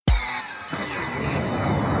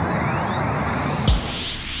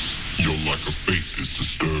The faith is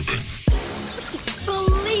disturbing.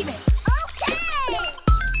 Believe it.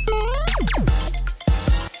 Okay.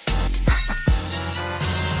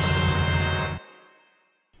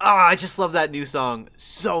 I just love that new song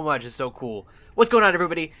so much. It's so cool. What's going on,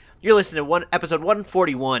 everybody? You're listening to episode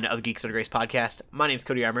 141 of the Geeks Under Grace podcast. My name's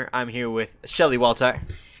Cody Armour. I'm here with Shelly Walter.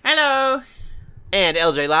 Hello. And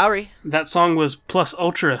LJ Lowry. That song was Plus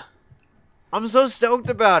Ultra. I'm so stoked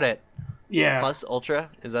about it. Yeah. Plus Ultra?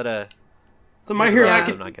 Is that a... So My Hero,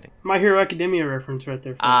 I'm not kidding. My Hero Academia reference right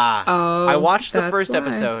there. Oh, I watched the that's first why.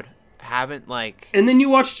 episode. Haven't, And then you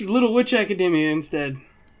watched Little Witch Academia instead.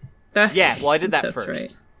 Yeah, well, I did that That's first.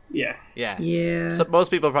 right. Yeah. Yeah. Yeah. So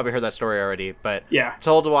most people have probably heard that story already, but Yeah.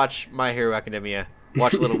 told to watch My Hero Academia,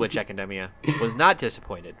 watch Little Witch Academia, was not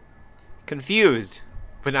disappointed. Confused,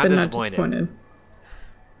 but not disappointed.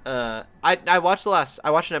 I watched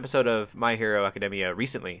an episode of My Hero Academia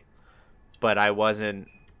recently, but I wasn't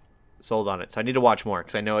sold on it, so I need to watch more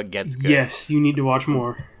because I know it gets good. Yes, you need to watch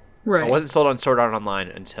more. Right. I wasn't sold on Sword Art Online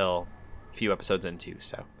until a few episodes into,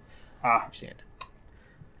 so I understand.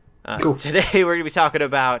 Cool. Today we're going to be talking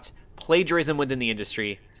about plagiarism within the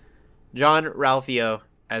industry, John Ralphio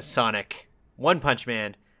as Sonic, One Punch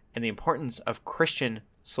Man, and the importance of Christian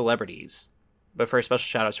celebrities. But first, special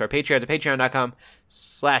shout out to our Patreons at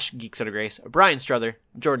patreon.com/geeksundergrace, Brian Struther,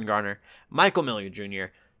 Jordan Garner, Michael Miller Jr.,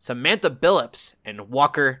 Samantha Billups, and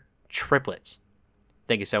Walker Triplett.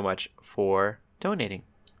 Thank you so much for donating.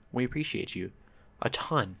 We appreciate you a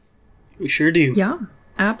ton. We sure do. Yeah,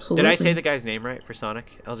 absolutely. Did I say the guy's name right for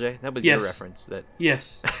Sonic, LJ? That was Yes. your reference. That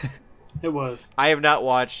Yes. It was. I have not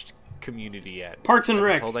watched Community yet. Parks and I'm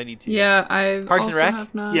Rec. told I need to. Yeah, I Parks and also Rec?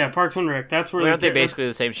 have not. Yeah, Parks and Rec. That's where Why aren't they get- basically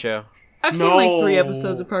the same show? I've seen like 3 No.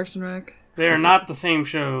 episodes of Parks and Rec. They are not the same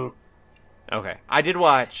show. Okay. I did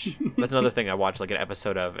watch. That's another thing I watched like an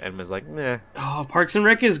episode of and was like, meh. Oh, Parks and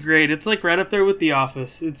Rec is great. It's like right up there with The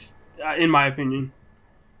Office. It's, in my opinion.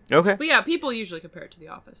 Okay. But yeah, people usually compare it to The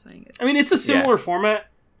Office, saying it's. I mean, it's a similar format.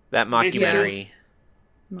 That mockumentary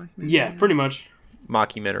Yeah, pretty much.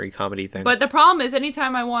 comedy thing. But the problem is,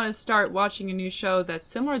 anytime I want to start watching a new show that's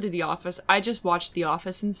similar to The Office, I just watch The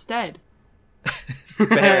Office instead.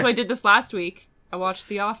 That's what I did this last week. I watched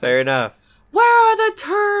The Office. Fair enough. Where are the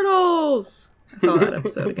turtles? I saw that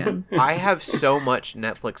episode again. I have so much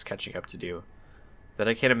Netflix catching up to do that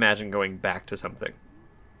I can't imagine going back to something.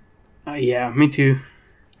 Yeah, me too.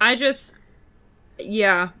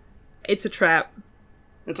 Yeah, it's a trap.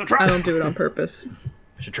 It's a trap. I don't do it on purpose.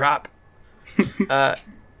 It's a trap.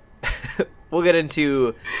 We'll get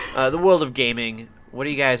into the world of gaming. What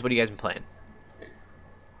have you guys been playing?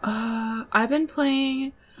 I've been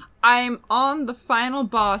playing. I'm on the final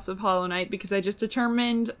boss of Hollow Knight because I just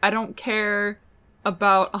determined I don't care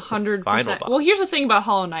about 100%. final boss. Well, here's the thing about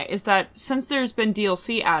Hollow Knight is that since there's been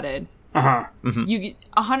DLC added, Uh-huh. you get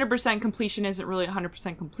 100% completion isn't really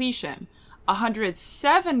 100% completion.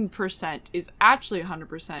 107% is actually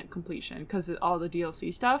 100% completion because of all the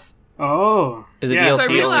DLC stuff. Oh. Is it yeah. So I DLC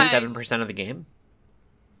only realized- 7% of the game?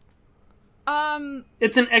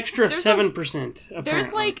 It's an extra There's 7%. There's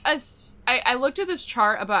apparently. I looked at this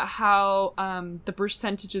chart about how the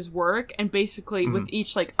percentages work, and basically with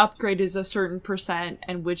each like upgrade is a certain percent,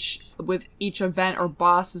 and with each event or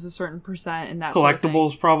boss is a certain percent, and that sort of thing.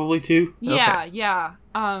 Collectibles probably too. Yeah, yeah.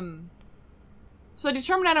 So I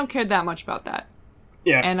determined I don't care that much about that,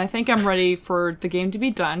 Yeah. and I think I'm ready for the game to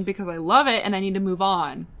be done because I love it and I need to move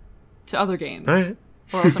on to other games, Alright.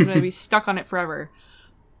 or else I'm going to be stuck on it forever.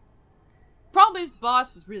 Problem is, the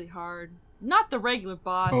boss is really hard. Not the regular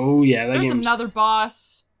boss. Oh, yeah, that There's game's- another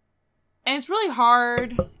boss, and it's really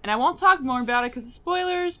hard. And I won't talk more about it because of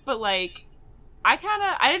spoilers. But like, I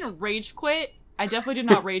didn't rage quit. I definitely did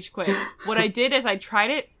not rage quit. What I did is I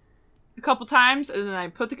tried it a couple times, and then I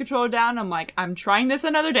put the controller down. I'm like, I'm trying this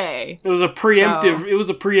another day. It was a preemptive. So- It was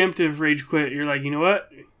a preemptive rage quit. You're like, you know what?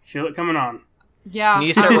 Feel it coming on. Yeah, You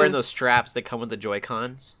need to start I wearing was- those straps that come with the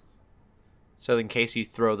Joy-Cons. So in case you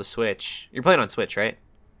throw the Switch. You're playing on Switch, right?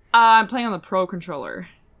 I'm playing on the Pro controller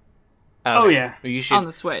Oh, yeah. Well, you should on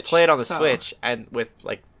the Switch. play it on the so- Switch and with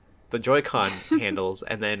like the Joy-Con handles,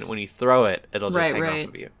 and then when you throw it, it'll just Right, hang right. off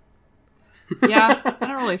of you. Yeah, I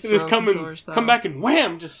don't really throw Just controllers though. come back and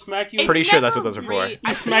wham, just smack you. It's Pretty sure that's never what those are for. I you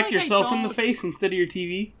feel smack like I yourself in the don't- face instead of your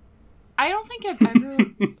TV. I don't think I've ever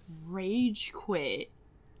rage quit,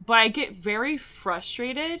 but I get very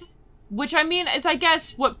frustrated. Which I mean is, I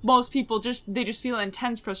guess, what most people they just feel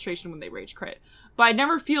intense frustration when they rage quit. But I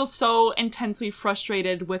never feel so intensely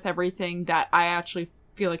frustrated with everything that I actually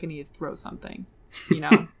feel like I need to throw something, you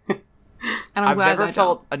know? And I've glad never that I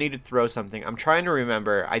felt I need to throw something. I'm trying to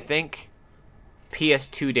remember. I think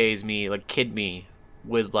PS2 days me, like kid me,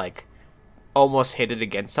 would like almost hit it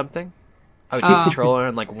against something. I would take the controller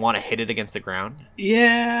and like want to hit it against the ground,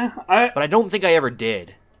 Yeah, but I don't think I ever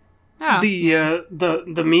did. Oh.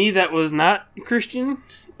 the me that was not Christian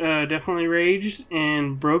definitely raged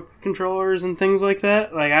and broke controllers and things like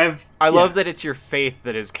that. Like I love that it's your faith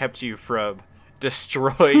that has kept you from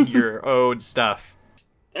destroying your own stuff.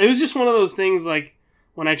 It was just one of those things. Like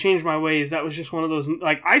when I changed my ways, that was just one of those.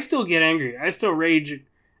 Like I still get angry. I still rage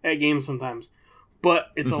at games sometimes, but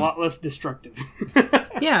it's a lot less destructive.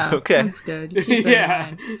 Yeah. Okay. That's good. You keep that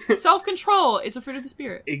in mind. Self-control is a fruit of the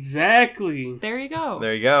spirit. Exactly. There you go.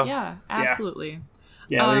 There you go. Yeah, absolutely.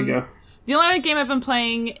 Yeah, there you go. The only other game I've been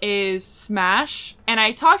playing is Smash, and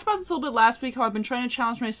I talked about this a little bit last week, how I've been trying to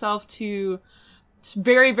challenge myself to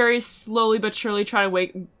very, very slowly but surely try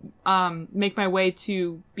to make my way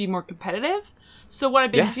to be more competitive. So what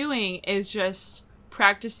I've been doing is just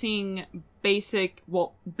practicing basic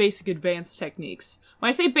advanced techniques. When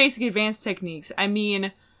I say basic advanced techniques, I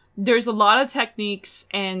mean there's a lot of techniques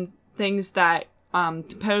and things that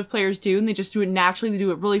competitive players do, and they just do it naturally. They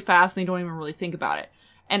do it really fast, and they don't even really think about it.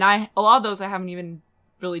 And a lot of those I haven't even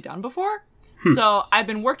really done before. So I've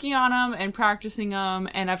been working on them and practicing them,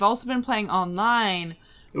 and I've also been playing online,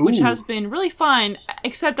 which has been really fun,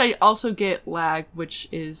 except I also get lag, which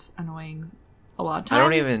is annoying a lot of times. I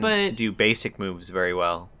don't even do basic moves very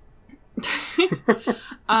well.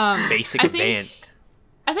 Advanced.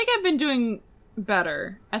 I think I've been doing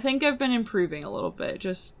better. I think I've been improving a little bit,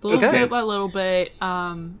 just little bit by little bit.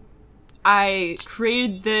 I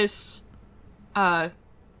created this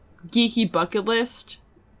geeky bucket list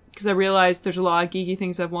because I realized there's a lot of geeky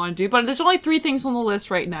things I want to do, but there's only 3 things on the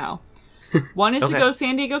list right now. One is to go to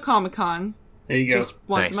San Diego Comic-Con. There you go. Just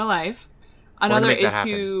once in my life. Another is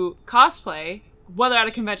to cosplay, whether at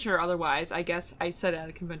a convention or otherwise. I guess I said at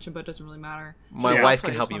a convention, but it doesn't really matter. My wife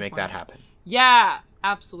can help you make that happen. Yeah,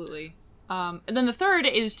 absolutely. And then the third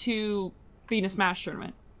is to be in a Smash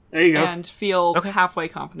tournament. There you go. And feel halfway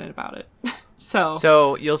confident about it.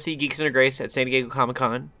 So you'll see Geeks Under Grace at San Diego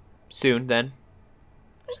Comic-Con soon then?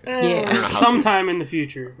 Sometime in the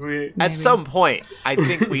future. At some point, I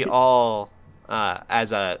think we all,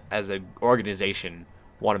 as a organization,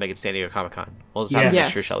 want to make it to San Diego Comic-Con. We'll just have to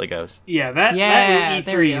make sure Shelly goes. Yeah, that and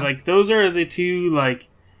E3. Like, those are the 2, like,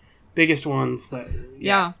 biggest ones. But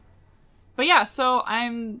yeah, so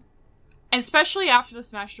I'm... Especially after the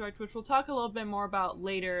Smash Direct, which we'll talk a little bit more about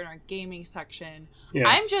later in our gaming section. Yeah.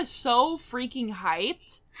 I'm just so freaking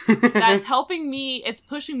hyped. That's helping me. It's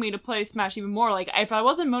pushing me to play Smash even more. Like, if I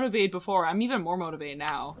wasn't motivated before, I'm even more motivated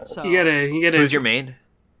now. So you gotta. Who's your main?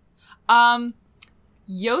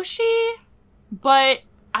 Yoshi, but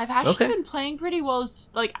I've actually been playing pretty well.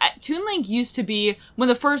 Like, Toon Link used to be, when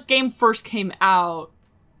the first game first came out,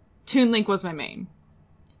 Toon Link was my main.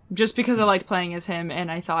 Just because I liked playing as him,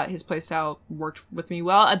 and I thought his playstyle worked with me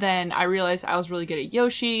well. And then I realized I was really good at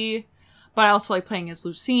Yoshi, but I also like playing as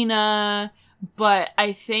Lucina. But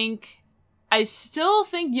I still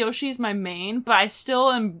think Yoshi is my main, but I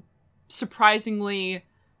still am surprisingly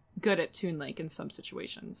good at Toon Link in some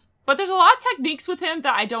situations. But there's a lot of techniques with him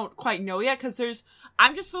that I don't quite know yet, because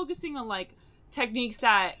I'm just focusing on, like, techniques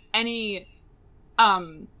that any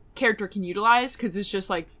character can utilize, because it's just,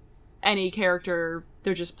 like, any character,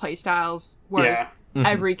 they're just play styles, whereas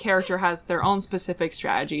every character has their own specific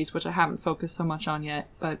strategies, which I haven't focused so much on yet,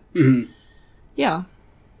 but yeah.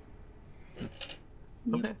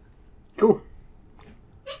 Okay. Cool.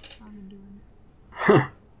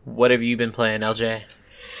 What have you been playing, LJ?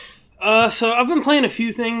 So I've been playing a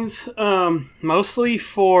few things, mostly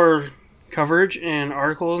for coverage and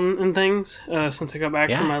articles and things, since I got back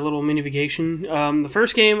from my little mini vacation. The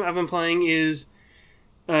first game I've been playing is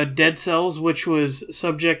Dead Cells, which was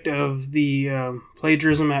subject of the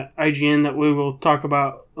plagiarism at IGN that we will talk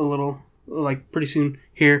about a little, like, pretty soon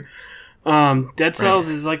here. Dead Cells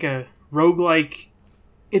is like a roguelike.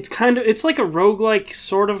 It's like a roguelike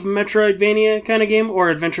sort of Metroidvania kind of game, or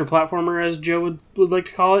adventure platformer, as Joe would like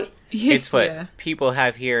to call it. It's what people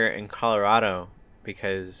have here in Colorado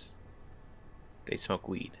because they smoke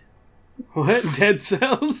weed. What? Dead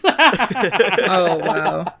Cells? Oh,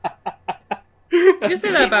 wow. You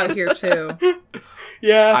say that about here, too.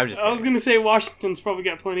 Yeah, I was going to say Washington's probably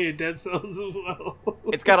got plenty of dead cells as well.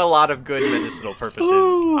 It's got a lot of good medicinal purposes.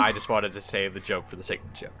 I just wanted to say the joke for the sake of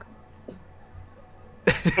the joke.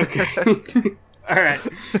 Okay. All right.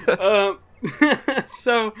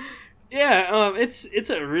 So, yeah, it's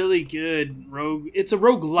a really good rogue. It's a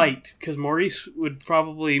roguelite, because Maurice would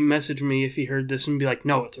probably message me if he heard this and be like,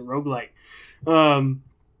 no, it's a roguelite.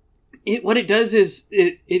 What it does is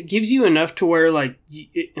it gives you enough to where, like,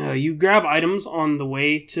 you grab items on the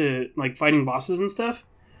way to, like, fighting bosses and stuff,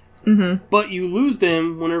 but you lose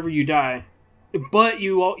them whenever you die. But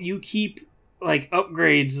you keep like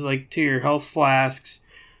upgrades like to your health flasks,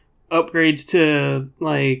 upgrades to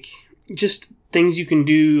like just things you can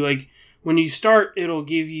do. Like when you start, it'll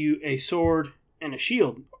give you a sword and a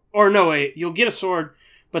shield. Or no, wait, you'll get a sword,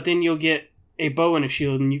 but then you'll get a bow and a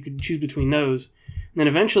shield, and you can choose between those. And then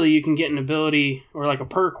eventually you can get an ability or like a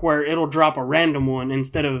perk where it'll drop a random one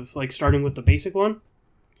instead of like starting with the basic one.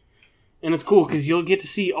 And it's cool because you'll get to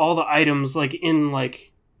see all the items like in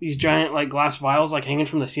like these giant like glass vials like hanging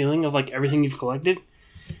from the ceiling of like everything you've collected.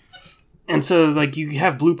 And so like you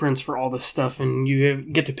have blueprints for all this stuff, and you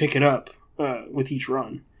get to pick it up with each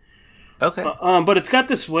run. Okay. But it's got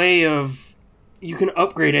this way of you can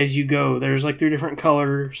upgrade as you go. There's like 3 different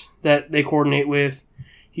colors that they coordinate with.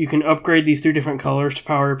 You can upgrade these 3 different colors to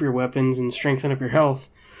power up your weapons and strengthen up your health.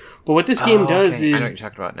 But what this game does is I know what you're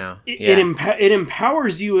talking about now. It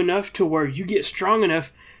empowers you enough to where you get strong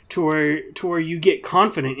enough to where you get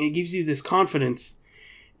confident. It gives you this confidence,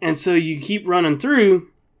 and so you keep running through,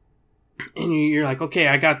 and you're like, okay,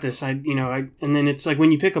 I got this. And then it's like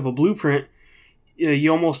when you pick up a blueprint,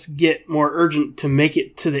 you almost get more urgent to make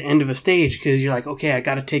it to the end of a stage because you're like, okay, I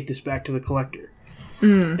got to take this back to the collector.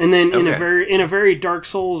 And then in a very Dark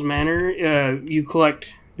Souls manner, you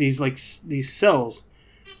collect these cells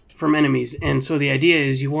from enemies, and so the idea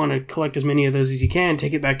is you want to collect as many of those as you can,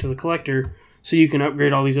 take it back to the collector, so you can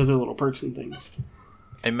upgrade all these other little perks and things.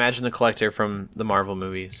 Imagine the collector from the Marvel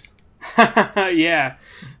movies. Yeah.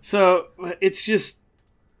 So it's just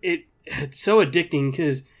it's so addicting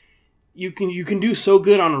because you can do so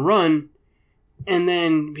good on a run, and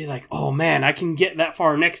then be like, oh man, I can get that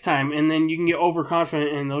far next time, and then you can get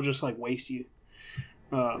overconfident and they'll just like waste you.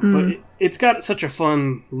 But it's got such a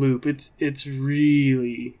fun loop. It's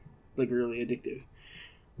really really addictive.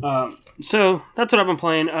 So that's what I've been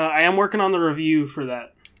playing. I am working on the review for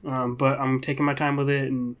that, but I'm taking my time with it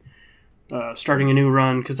and starting a new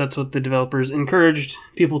run because that's what the developers encouraged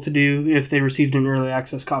people to do if they received an early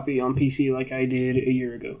access copy on PC like I did a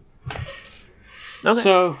year ago. Okay.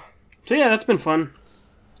 So yeah, that's been fun.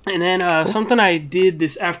 And then cool. Something I did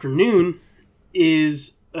this afternoon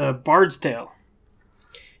is Bard's Tale.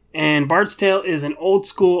 And Bard's Tale is an old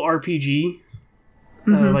school RPG,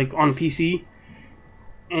 like on PC.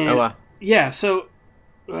 And, yeah, so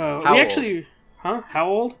we actually... Old? Huh? How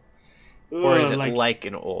old? Or is it like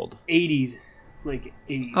an old? 80s. Like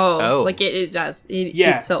 80s. Oh. Like it does. It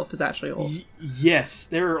itself is actually old. Yes,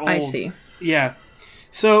 they're old. I see. Yeah.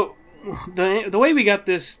 So the way we got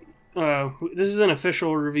this... this is an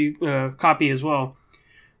official review copy as well.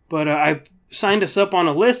 But I signed us up on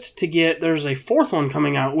a list to get... There's a 4th one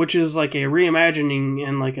coming out, which is like a reimagining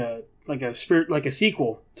and like a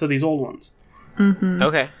sequel to these old ones. Mm-hmm.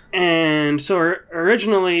 Okay. And so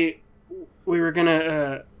originally we were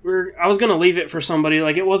gonna I was gonna leave it for somebody.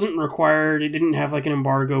 Like it wasn't required. It didn't have like an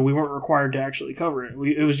embargo. We weren't required to actually cover it.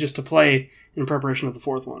 It was just to play in preparation of the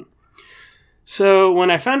 4th one. So when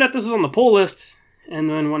I found out this was on the pull list, and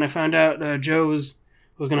then when I found out Joe was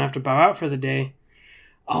gonna have to bow out for the day,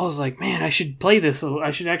 I was like, man, I should play this.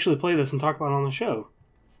 I should actually play this and talk about it on the show.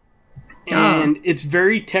 And it's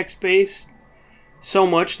very text-based. So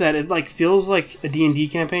much that it like feels like a D&D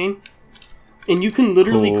campaign, and you can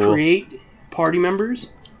literally create party members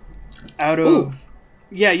out of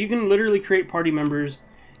you can literally create party members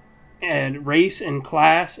and race and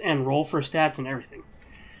class and roll for stats and everything.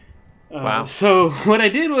 Wow. So what I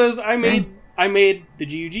did was I made the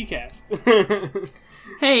GUG cast.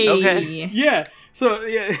 Hey. Okay. Yeah. So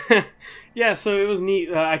yeah, so it was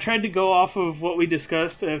neat. I tried to go off of what we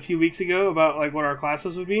discussed a few weeks ago about like what our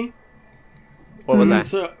classes would be. What was that?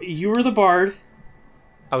 So you were the bard.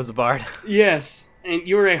 I was the bard. Yes, and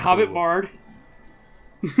you were a hobbit bard.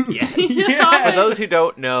 Yeah. For those who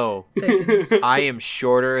don't know, I am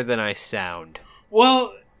shorter than I sound.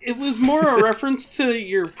 Well, it was more a reference to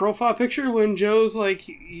your profile picture when Joe's like,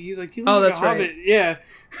 he's like, you look like a hobbit. Right. Yeah.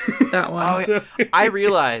 That one. Oh, So- I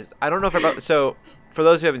realized, I don't know if so for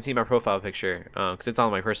those who haven't seen my profile picture, because it's on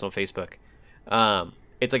my personal Facebook,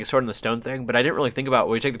 it's like a Sword in the Stone thing, but I didn't really think about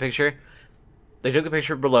when we take the picture. They took the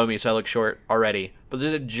picture below me, so I look short already. But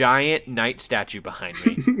there's a giant knight statue behind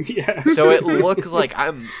me. Yeah. So it looks like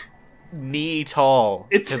I'm knee tall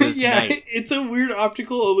to this knight. It's a weird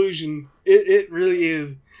optical illusion. It really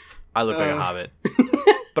is. I look like a hobbit.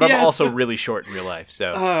 But I'm also really short in real life,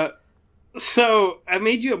 so... So I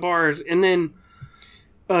made you a bard, and then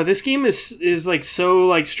this game is like so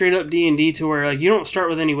like straight up D&D to where like you don't start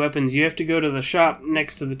with any weapons. You have to go to the shop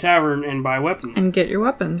next to the tavern and buy weapons and get your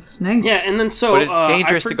weapons. Nice. Yeah, and then but it's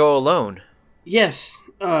dangerous to go alone. Yes.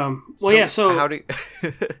 So how do you...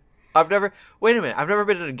 Wait a minute. I've never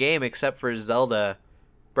been in a game except for Zelda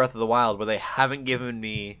Breath of the Wild where they haven't given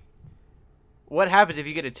me. What happens if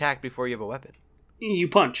you get attacked before you have a weapon? You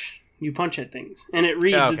punch. You punch at things, and it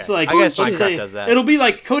reads. Okay. It's like I guess let's Minecraft say, does that. It'll be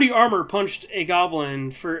like Cody Armor punched a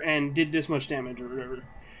goblin and did this much damage or whatever.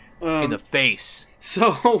 In the face.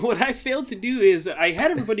 So what I failed to do is I had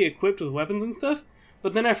everybody equipped with weapons and stuff,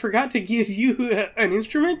 but then I forgot to give you an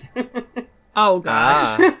instrument. Oh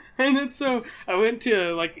gosh. Ah. And then so I went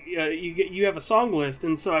to like you have a song list,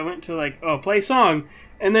 and so I went to like play song,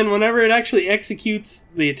 and then whenever it actually executes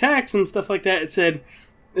the attacks and stuff like that, it said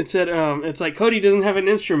it's like Cody doesn't have an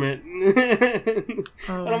instrument.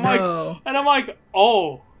 Oh, and I'm like,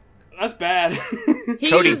 oh, that's bad.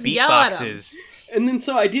 Cody just yell at him. beatboxes. And then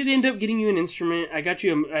so I did end up getting you an instrument. I got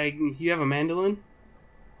you you have a mandolin.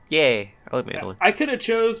 Yay. I like mandolin. I could have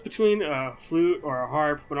chose between a flute or a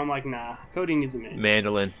harp, but I'm like, nah, Cody needs a mandolin.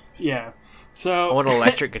 Mandolin. Yeah. I So want an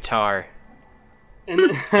electric guitar. and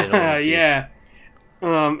Mandolin with you. yeah.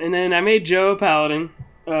 And then I made Joe a paladin.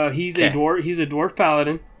 He's a Okay. dwarf. He's a dwarf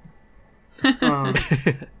paladin.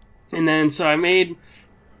 And then so I made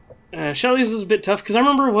Shelly's was a bit tough because I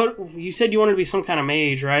remember what you said you wanted to be some kind of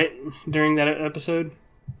mage, right? During that episode.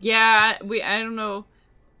 Yeah, I don't know.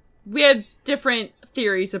 We had different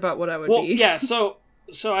theories about what I would Well, be. yeah. So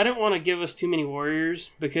I didn't want to give us too many warriors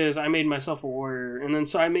because I made myself a warrior, and then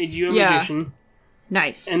so I made you a Yeah. magician,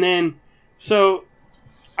 Nice. and then so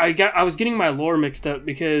I was getting my lore mixed up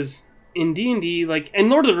because in D&D, like in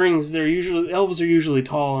Lord of the Rings, elves are usually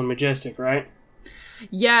tall and majestic, right?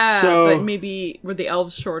 Yeah, So- but maybe were the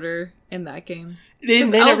elves shorter in that game? They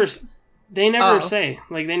 'Cause never elves- they never Oh. say,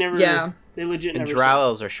 like they never Yeah. they legit And never drow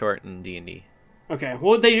elves are short in D&D. say. Okay,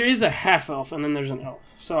 well there is a half elf and then there's an elf,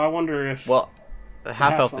 so I wonder if Well, the the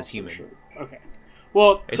half elf elves is are human. short. Okay,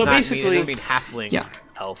 well It's so not, it basically. doesn't mean halfling Yeah.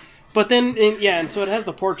 elf. But then, and so it has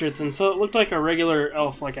the portraits, and so it looked like a regular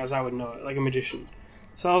elf, like as I would know it, like a magician.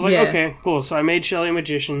 So I was like, Yeah. okay, cool. So I made Shelly a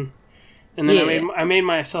magician, and then Yeah. I made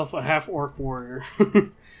myself a half orc warrior.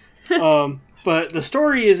 But the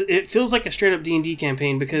story it feels like a straight up D&D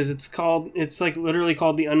campaign because it's like literally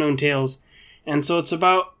called The Unknown Tales, and so it's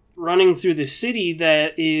about running through this city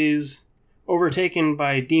that is overtaken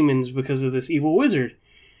by demons because of this evil wizard.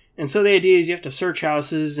 And so the idea is you have to search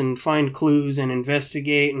houses and find clues and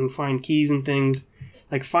investigate and find keys and things,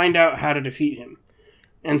 like find out how to defeat him.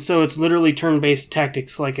 And so it's literally turn-based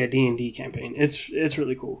tactics like a D&D campaign. It's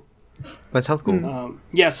really cool. That sounds cool.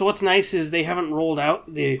 Yeah, so what's nice is they haven't rolled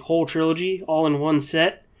out the whole trilogy all in one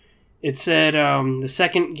set. It said the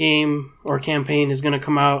second game or campaign is going to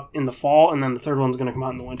come out in the fall, and then the third one's going to come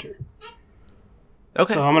out in the winter.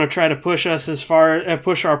 Okay. So I'm going to try to push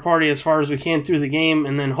push our party as far as we can through the game,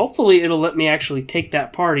 and then hopefully it'll let me actually take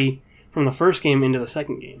that party from the first game into the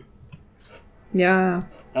second game. Yeah.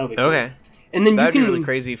 That'll be cool. Okay. And then That'd you be can really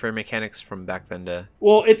crazy for mechanics from back then to...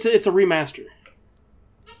 Well, it's a remaster.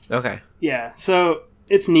 Okay. Yeah, so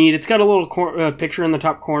it's neat. It's got a little picture in the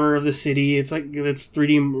top corner of the city. It's like it's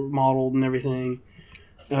 3D modeled and everything.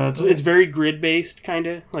 It's very grid based, kind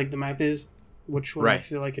of like the map is, which would I Right.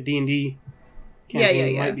 feel like a D&D Yeah,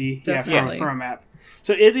 campaign yeah. might be. Definitely. For a map.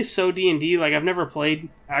 So it is so D&D. Like I've never played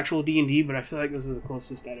actual D&D, but I feel like this is the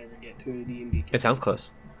closest I'd ever get to a D&D campaign. It sounds close.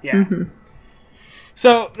 Yeah.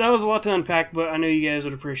 So that was a lot to unpack, but I know you guys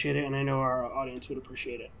would appreciate it, and I know our audience would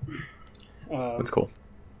appreciate it. That's cool.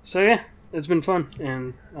 So yeah, it's been fun,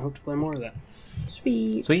 and I hope to play more of that.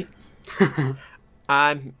 Sweet. Sweet.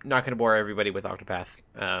 I'm not going to bore everybody with Octopath.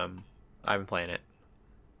 I've been playing it.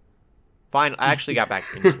 Fine. I actually got back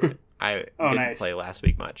into it. I didn't nice. play last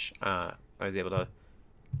week much. I was able to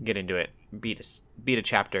get into it, beat a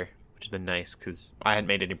chapter, which has been nice because I hadn't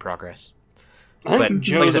made any progress. I think But, like I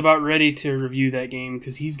Joe's said- about ready to review that game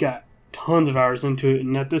because he's got tons of hours into it,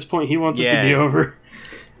 and at this point, he wants it to Yeah. be over.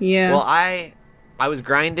 Yeah. Well, I was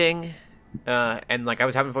grinding, and like I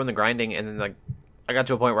was having fun with the grinding, and then like I got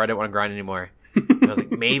to a point where I didn't want to grind anymore. And I was like,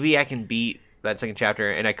 maybe I can beat that second chapter,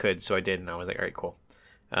 and I could, so I did, and I was like, all right, cool.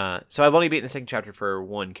 So I've only beaten the second chapter for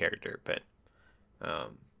one character, but like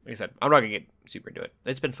I said, I'm not gonna get super into it.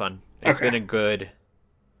 It's been fun. It's Okay. been a good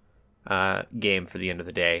game for the end of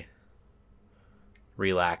the day.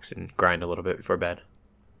 Relax and grind a little bit before bed.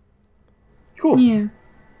 Cool. yeah.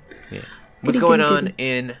 What's Goody, going goody, on goody.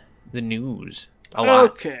 in the news? A lot.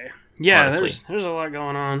 Okay. Yeah, honestly. there's a lot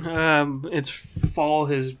going on. It's fall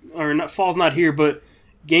fall's not here, but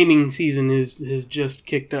gaming season has just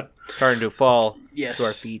kicked up. Starting to fall Yes. to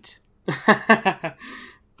our feet.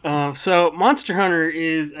 So Monster Hunter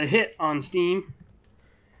is a hit on Steam.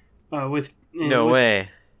 No way.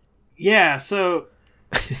 Yeah, so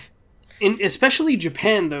especially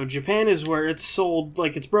Japan, though. Japan is where it's sold,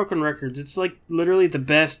 like, it's broken records. It's, like, literally the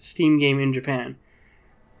best Steam game in Japan.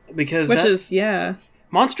 Because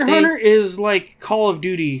Monster Hunter is like Call of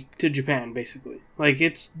Duty to Japan, basically. Like,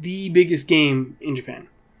 it's the biggest game in Japan.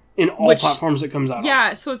 In all platforms it comes out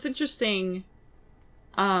on. So it's interesting,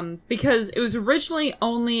 because it was originally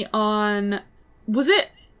only on... Was it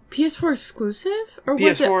PS4 exclusive? Or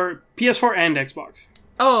PS4 and Xbox.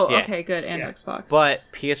 Oh, okay, good, and Xbox. But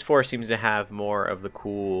PS4 seems to have more of the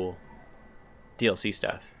cool DLC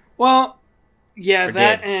stuff. Well, yeah,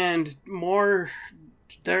 and more...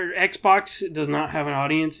 Their Xbox does not have an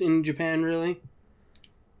audience in Japan, really.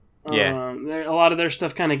 Yeah. A lot of their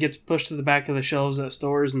stuff kind of gets pushed to the back of the shelves at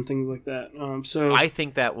stores and things like that. So I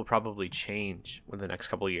think that will probably change within the next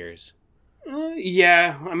couple of years.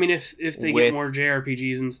 Yeah, I mean, if they get more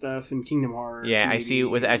JRPGs and stuff and Kingdom Hearts. Yeah, I see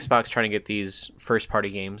with Xbox trying to get these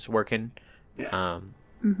first-party games working. Yeah. I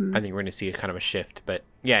think we're going to see a kind of a shift. But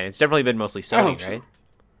yeah, it's definitely been mostly Sony, right?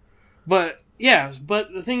 But yeah,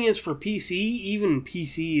 but the thing is, for PC, even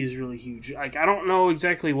PC is really huge. Like, I don't know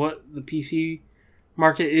exactly what the PC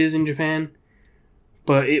market is in Japan,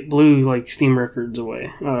 but it blew like Steam records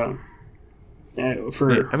away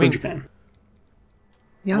for Japan.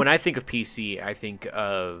 Yeah. When I think of PC, I think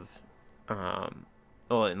of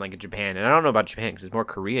in like Japan, and I don't know about Japan because it's more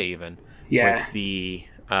Korea even. Yeah. With the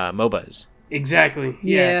MOBAs. Exactly.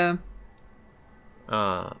 Yeah.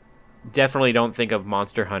 Definitely don't think of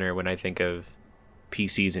Monster Hunter when I think of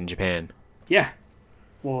PCs in Japan. Yeah.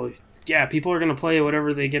 Well, yeah, people are going to play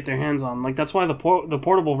whatever they get their hands on. Like, that's why the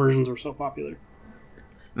portable versions were so popular.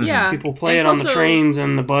 Yeah. People play it on the trains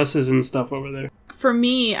and the buses and stuff over there. For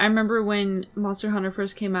me, I remember when Monster Hunter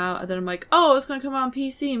first came out, and then I'm like, oh, it's going to come out on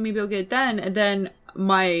PC, and maybe I'll get it then. And then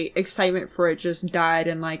my excitement for it just died,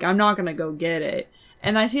 and, like, I'm not going to go get it.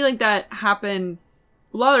 And I feel like that happened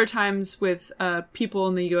a lot of times with people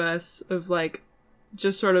in the US of, like,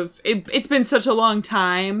 just sort of... It's been such a long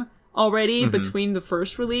time already between the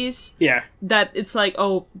first release that it's like,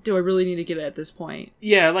 oh, do I really need to get it at this point?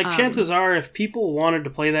 Yeah, like, chances are if people wanted to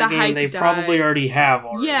play that game, they probably already have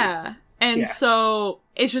already. Yeah, and so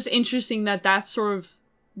it's just interesting that that's sort of...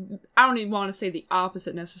 I don't even want to say the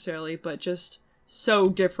opposite necessarily, but just so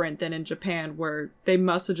different than in Japan, where they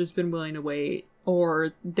must have just been willing to wait,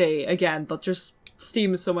 or they, again, they'll just...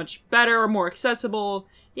 Steam is so much better or more accessible.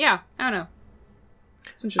 Yeah, I don't know.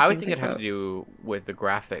 It's interesting. I would think it'd have to do with the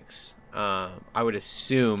graphics. I would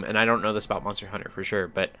assume, and I don't know this about Monster Hunter for sure,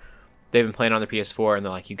 but they've been playing on the PS4, and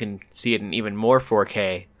they're like, you can see it in even more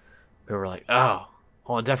 4K. We were like, oh,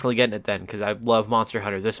 well, I'm definitely getting it then, because I love Monster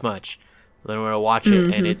Hunter this much. Then we're going to watch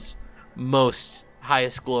it, and it's most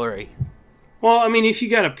highest glory. Well, I mean, if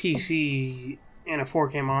you got a PC... and a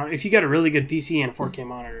 4K monitor. If you got a really good PC and a 4K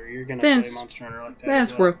monitor, you're gonna play Monster Hunter like that.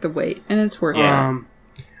 That's worth the wait, and it's worth it.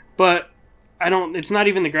 But I don't. It's not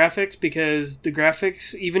even the graphics, because the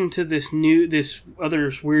graphics, even to this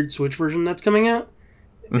other weird Switch version that's coming out,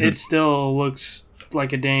 it still looks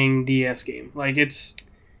like a dang DS game. Like, it's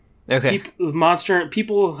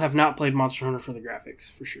People have not played Monster Hunter for the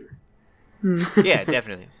graphics for sure. Yeah,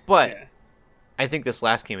 definitely. But I think this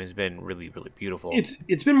last game has been really, really beautiful.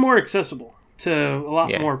 It's been more accessible to a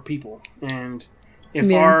lot more people, and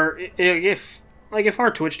if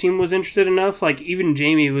our Twitch team was interested enough, like, even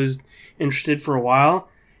Jamie was interested for a while,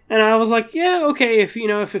 and I was like, yeah, okay, if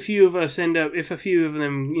a few of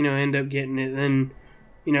them end up getting it, then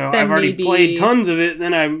I've already played tons of it,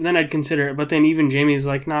 then I'd consider it. But then even Jamie's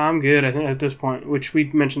like, nah, I'm good at this point, which we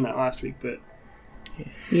mentioned that last week. But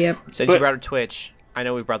yep. Since you brought up Twitch, I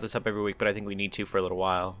know we brought this up every week, but I think we need to for a little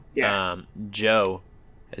while. Joe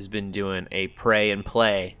has been doing a pray and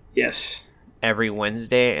play. Yes. Every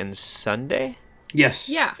Wednesday and Sunday? Yes.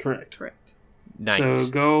 Yeah. Correct. Nice. So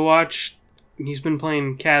go watch. He's been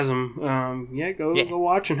playing Chasm. Go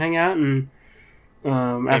watch and hang out. And if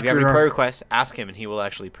you have any prayer requests, ask him and he will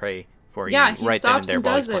actually pray for you right then and there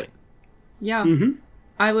while he's playing. Yeah.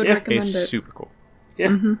 I would recommend it's it. It's super cool.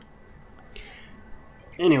 Yeah.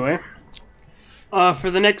 Anyway. For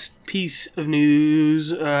the next piece of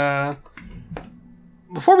news,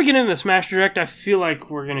 before we get into the Smash Direct, I feel like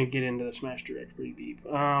we're going to get into the Smash Direct pretty deep.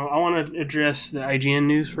 I want to address the IGN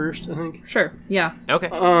news first, I think. Sure, yeah. Okay.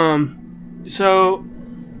 So,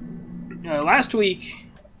 last week,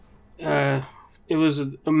 it was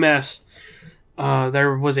a mess.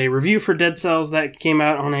 There was a review for Dead Cells that came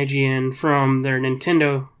out on IGN from their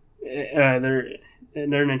Nintendo, their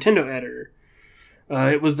Nintendo editor.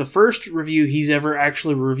 It was the first review he's ever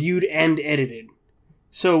actually reviewed and edited.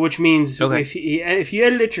 So, which means if you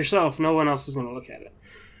edit it yourself, no one else is going to look at it.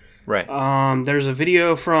 Right. There's a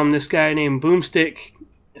video from this guy named Boomstick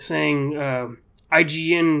saying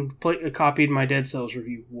IGN copied my Dead Cells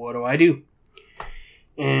review. What do I do?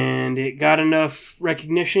 And it got enough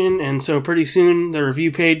recognition, and so pretty soon the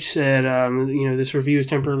review page said, this review is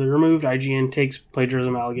temporarily removed. IGN takes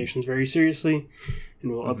plagiarism allegations very seriously,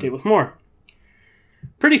 and will update with more.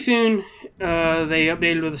 Pretty soon, they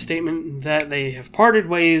updated with a statement that they have parted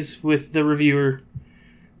ways with the reviewer,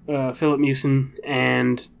 Philip Mewson,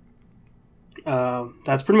 and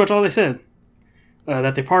that's pretty much all they said.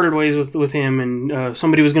 That they parted ways with him, and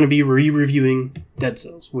somebody was going to be re-reviewing Dead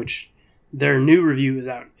Cells, which their new review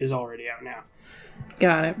is already out now.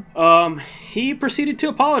 Got it. He proceeded to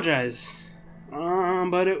apologize,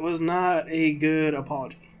 but it was not a good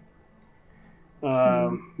apology.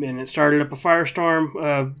 And it started up a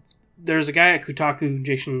firestorm. There's a guy at Kotaku,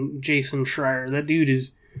 Jason Schreier. That dude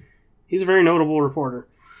he's a very notable reporter.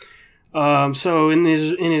 So in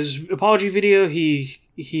his apology video,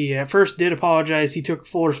 he at first did apologize. He took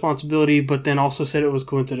full responsibility, but then also said it was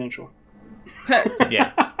coincidental.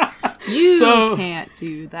 Yeah. You can't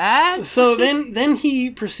do that. So then he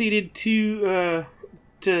proceeded to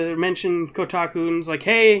mention Kotaku and was like,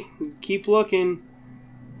 "Hey, keep looking,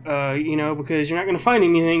 because you're not going to find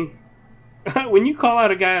anything." When you call out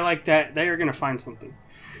a guy like that, they are going to find something.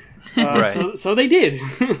 Right. So they did.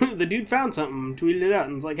 The dude found something, tweeted it out,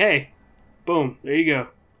 and was like, "Hey, boom, there you go."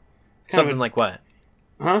 Something like what?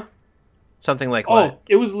 Huh? Something like what? Oh,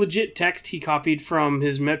 it was legit text he copied from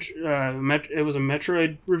his it was a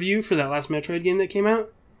Metroid review for that last Metroid game that came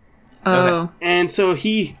out. Oh. Okay. And so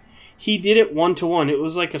he did it 1-to-1. It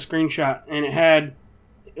was like a screenshot, and it had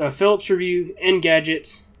a Philip's review,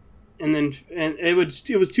 Engadget, and it was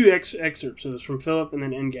two excerpts. It was from Philip and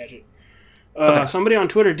then Engadget. Okay. Somebody on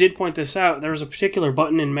Twitter did point this out. There was a particular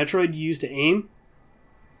button in Metroid you used to aim,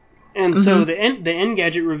 and so the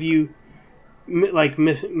Engadget review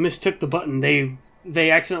mistook the button.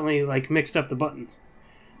 They accidentally mixed up the buttons,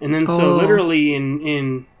 and then so literally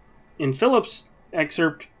in Philip's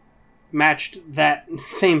excerpt matched that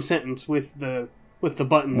same sentence with the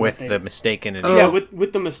button with the mistake in it. yeah,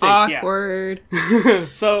 with the mistake. Awkward. Yeah.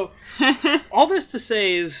 So all this to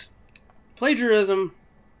say is plagiarism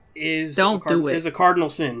is is a cardinal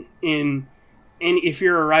sin if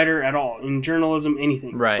you're a writer at all, in journalism,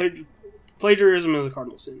 anything. Right. Plagiarism is a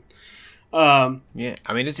cardinal sin. Yeah,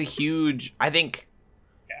 I mean, it's a huge... I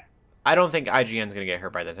don't think IGN's going to get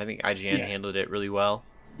hurt by this. I think IGN handled it really well.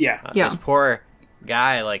 Yeah. This poor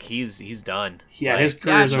guy, he's done. Yeah, his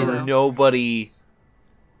career's over. Nobody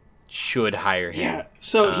should hire him. Yeah,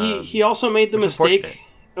 so he also made the mistake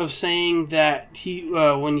of saying that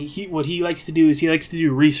what he likes to do is he likes to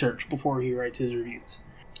do research before he writes his reviews.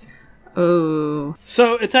 Oh.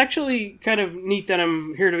 So it's actually kind of neat that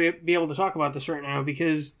I'm here to be able to talk about this right now,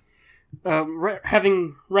 because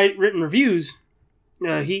having written reviews,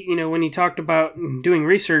 when he talked about doing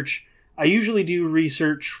research, I usually do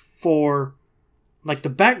research for the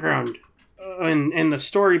background and the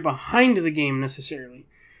story behind the game necessarily,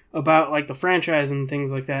 about the franchise and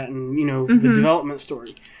things like that, and the development story.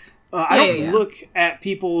 I don't look at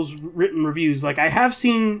people's written reviews. I have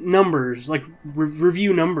seen numbers,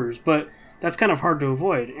 review numbers, but that's kind of hard to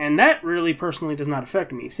avoid, and that really personally does not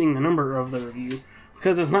affect me, seeing the number of the review,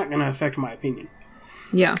 because it's not going to affect my opinion.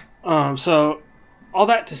 Yeah. So all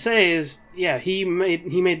that to say is, he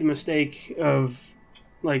made the mistake of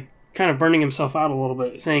kind of burning himself out a little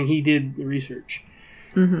bit, saying he did the research.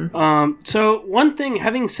 Mm-hmm. So one thing,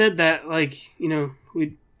 having said that,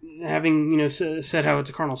 said how it's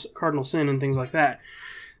a cardinal sin and things like that,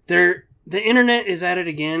 the internet is at it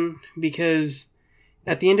again, because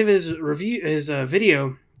at the end of his review, his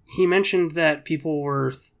video, he mentioned that people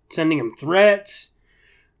were sending him threats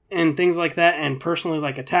and things like that, and personally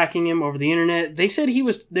attacking him over the internet. They said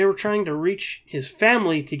they were trying to reach his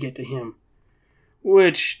family to get to him,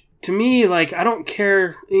 which to me, I don't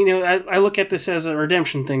care. I look at this as a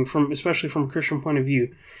redemption thing, especially from a Christian point of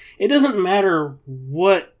view. It doesn't matter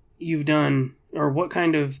what you've done or what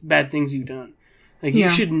kind of bad things you've done. You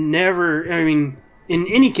should never, in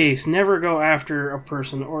any case, never go after a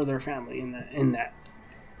person or their family in that.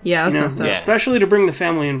 Yeah, that's messed up. Especially to bring the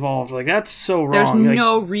family involved. That's so wrong. There's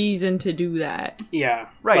no reason to do that. Yeah.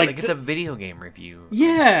 Right, it's a video game review.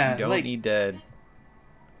 Yeah. You don't need to...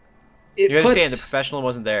 You understand the professional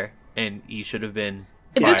wasn't there, and he should have been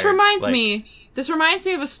fired. This reminds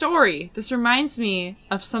me of a story. This reminds me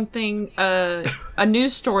of something, a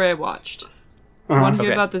news story I watched. I want to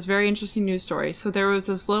hear about this very interesting news story. So there was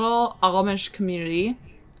this little Amish community.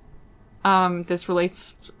 This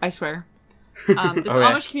relates, I swear.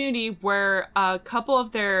 Amish community where a couple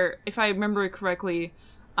of their, if I remember it correctly,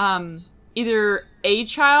 either a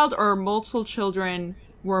child or multiple children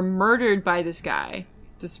were murdered by this guy.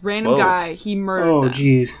 This random Whoa. guy, he murdered Oh, them.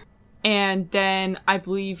 jeez. And then I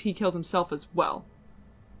believe he killed himself as well.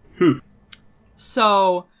 Hmm.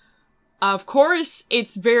 So, of course,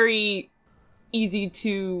 it's very easy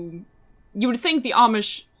to... You would think the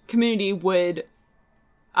Amish community would,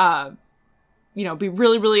 be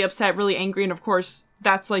really, really upset, really angry. And of course,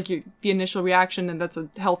 that's like the initial reaction, and that's a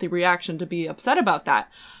healthy reaction to be upset about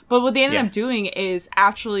that. But what they ended up doing is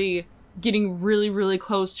actually getting really, really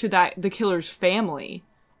close to the killer's family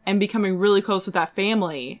and becoming really close with that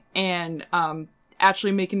family and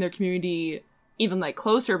actually making their community even like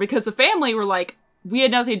closer, because the family were like, we had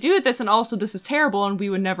nothing to do with this, and also this is terrible, and we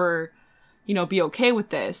would never, be okay with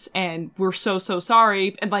this, and we're so so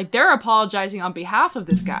and like they're apologizing on behalf of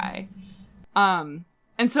this guy. And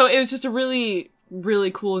so it was just a really,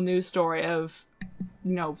 really cool news story of,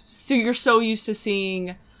 so you're so used to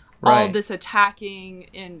seeing all of this attacking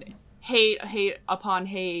and hate upon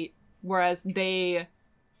hate, whereas they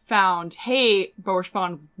found hate but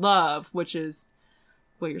respond with love, which is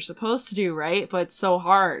what you're supposed to do, right? But it's so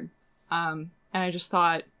hard. And I just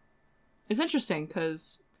thought it's interesting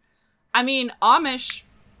because, Amish,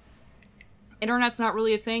 internet's not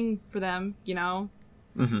really a thing for them,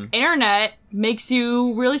 Mm-hmm. Internet makes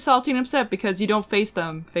you really salty and upset because you don't face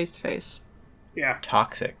them face to face. Yeah.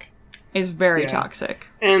 Toxic. It's very toxic.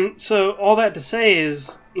 And so all that to say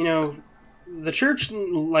is, the church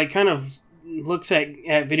like kind of looks at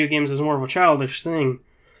video games as more of a childish thing,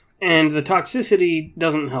 and the toxicity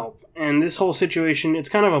doesn't help. And this whole situation, it's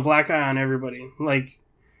kind of a black eye on everybody. Like,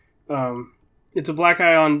 it's a black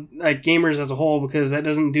eye on like gamers as a whole, because that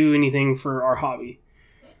doesn't do anything for our hobby.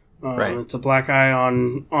 Right. It's a black eye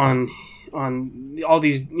on all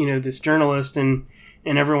these, this journalist and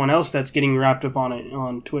everyone else that's getting wrapped up on it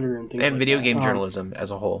on Twitter and things like that. And video game journalism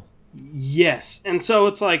as a whole. Yes. And so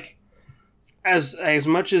it's like, as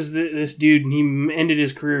much as this dude, he ended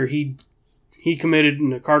his career, he committed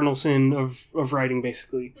the cardinal sin of writing,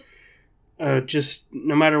 basically. Just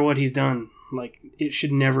no matter what he's done, like, it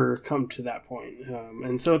should never come to that point.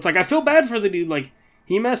 And so it's like, I feel bad for the dude. Like,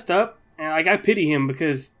 he messed up, and like, I pity him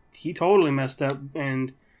because he totally messed up,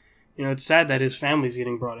 and it's sad that his family's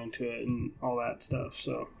getting brought into it and all that stuff.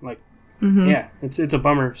 So like, yeah, it's a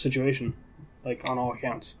bummer situation, like, on all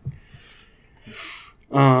accounts.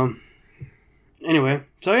 Anyway,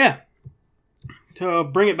 so yeah, to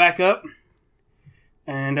bring it back up,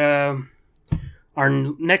 and our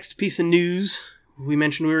next piece of news, we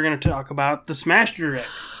mentioned we were going to talk about the Smash Direct.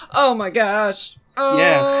 Oh my gosh! Oh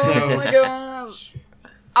my gosh!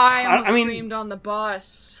 I almost screamed on the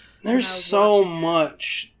bus. There's so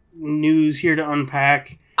much news here to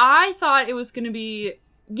unpack. I thought it was going to be...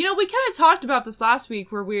 we kind of talked about this last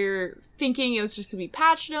week, where we were thinking it was just going to be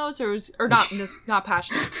patch notes, or not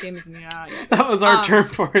patch notes. The game isn't out yet. That was our term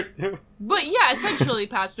for it, though. But yeah, essentially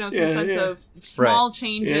patch notes in the sense of small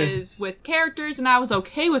changes with characters, and I was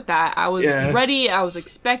okay with that. I was ready. I was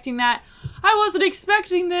expecting that. I wasn't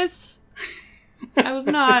expecting this. I was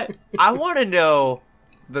not. I want to know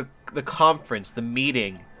the conference, the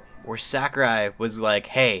meeting, where Sakurai was like,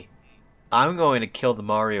 hey, I'm going to kill the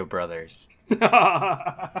Mario Brothers.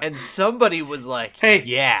 And somebody was like, hey,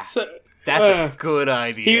 yeah, that's a good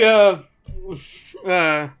idea.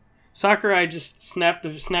 Sakurai just snapped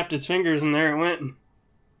his fingers, and there it went.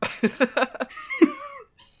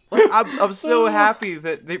 I'm so happy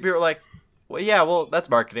that they were like, well, that's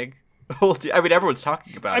marketing. Everyone's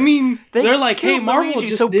talking about it. They're like, hey, Marvel Luigi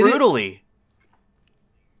just so did brutally. It.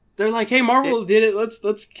 They're like, hey, Marvel did it.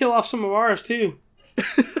 Let's kill off some of ours too.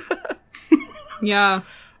 Yeah.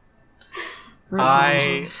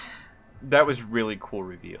 That was really cool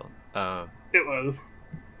reveal. It was.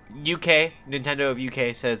 Nintendo of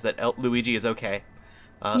UK says that Luigi is okay.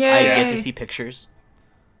 I get to see pictures.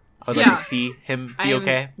 I would like to see him be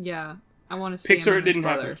okay. Yeah, I want to see Pixar him and his didn't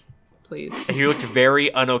brother, happen. please. He looked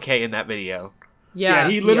very un-okay in that video. Yeah,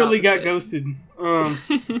 he literally got ghosted.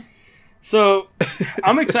 So,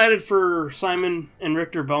 I'm excited for Simon and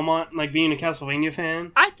Richter Belmont, like, being a Castlevania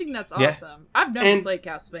fan. I think that's awesome. I've never played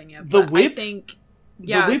Castlevania, the but whip, I think...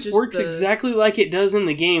 Yeah, the whip works exactly like it does in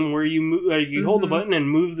the game, where you hold the button and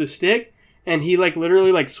move the stick, and he, like,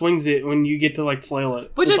 literally, like, swings it when you get to, like, flail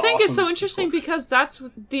it. Which I think is so interesting, because that's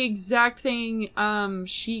the exact thing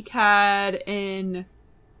Sheik had in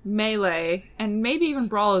Melee, and maybe even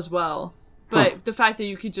Brawl as well. But the fact that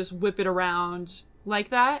you could just whip it around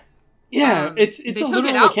like that... Yeah, it's a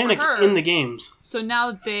literal mechanic in the games. So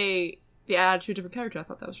now that they added to a different character, I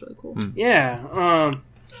thought that was really cool. Yeah.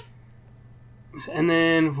 And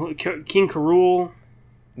then King K. Rool.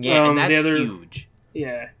 Yeah, and that's huge.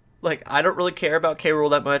 Yeah. like, I don't really care about K. Rool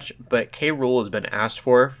that much, but K. Rool has been asked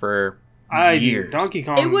for I years. do. Donkey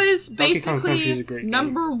Kong. It was Donkey Kong Country is a basically great game.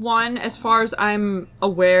 number 1, as far as I'm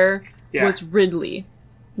aware, Yeah. was Ridley.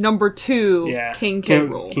 Number 2, Yeah. King K.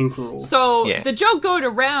 Rool. King K. Rool. So Yeah. the joke going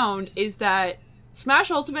around is that Smash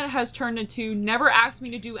Ultimate has turned into never ask me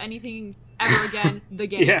to do anything ever again, the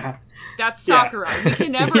game. Yeah. That's Yeah. Sakurai. We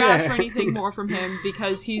can never Yeah. ask for anything more from him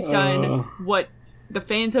because he's done what the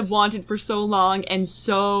fans have wanted for so long and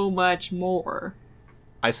so much more.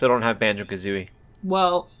 I still don't have Banjo-Kazooie.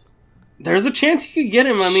 Well, There's a chance you could get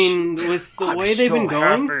him. I mean, with the way they've been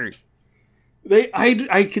going,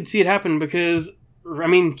 I could see it happen because, I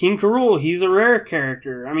mean, King K. Rool, he's a rare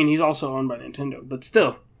character. I mean, he's also owned by Nintendo, but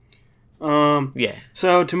still. Yeah.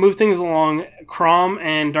 So to move things along, Chrom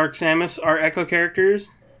and Dark Samus are Echo characters.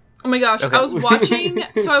 oh my gosh, Okay. I was watching.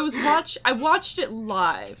 I watched it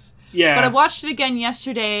live, Yeah, but I watched it again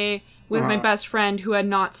yesterday with my Uh-huh. best friend who had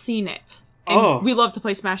not seen it. And Oh. we love to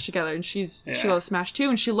play Smash together, and she Yeah. loves Smash too,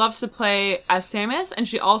 and she loves to play as Samus, and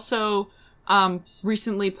she also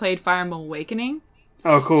recently played Fire Emblem Awakening.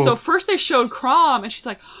 Oh, cool. So first they showed Chrom, and she's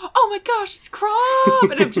like, "Oh my gosh, it's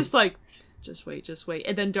Chrom!" And I'm just like, "Just wait."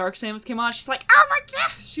 And then Dark Samus came on. She's like, "Oh my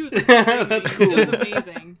gosh!" She was like, That's cool. It was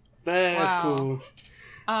amazing. That's Wow. cool.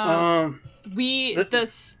 The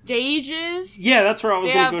stages. Yeah, that's where I was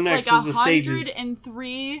They going have to go next. like Was the stages?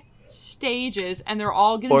 103 stages, and they're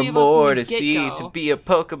all gonna Or be able more from to the see get-go. to be a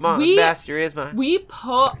Pokemon We- master is mine. We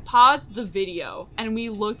paused the video and we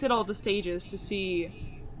looked at all the stages to see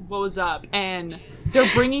what was up, and they're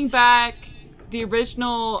bringing back the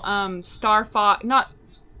original Star Fox, not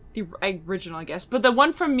the original, I guess, but the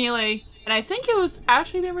one from Melee, and I think it was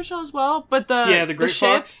actually the original as well. But the Great ship,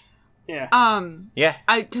 Fox. Yeah. Yeah.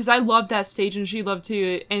 because I loved that stage and she loved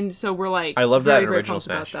too, and so we're like, I love that very, in very original pumped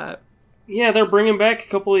about Smash. that. Yeah, they're bringing back a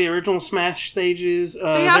couple of the original Smash stages.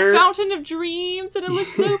 They have they're- Fountain of Dreams, and it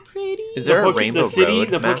looks so pretty. Is there a the Rainbow city,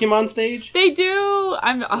 Road the map? Pokemon stage. They do.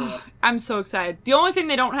 I'm so excited. The only thing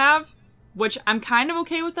they don't have, which I'm kind of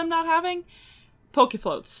okay with them not having,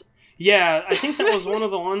 Pokefloats, Yeah, I think that was one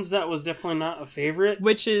of the ones that was definitely not a favorite.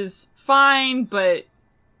 which is fine, but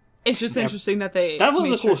it's just Yeah. interesting that they That was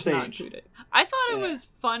made a cool sure to not stage. include it. I thought it Yeah. was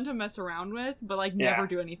fun to mess around with, but like Yeah. never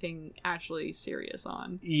do anything actually serious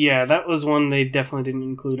on. Yeah, that was one they definitely didn't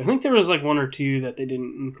include. I think there was like one or two that they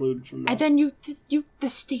didn't include from that. And then the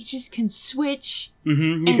stages can switch. You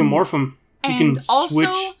can and- morph them. You And can also,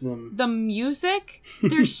 switch them. the music,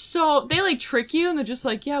 they like trick you and they're just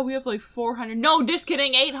like, yeah, we have like 400. No, just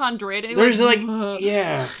kidding, 800. And There's like, "Ugh."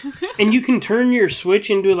 yeah. And you can turn your Switch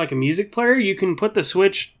into like a music player. You can put the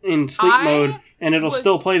Switch in sleep I mode and it'll was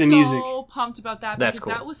still play the music. so pumped about that That's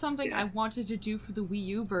because cool. that was something Yeah. I wanted to do for the Wii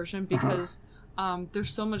U version because there's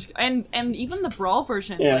so much and even the Brawl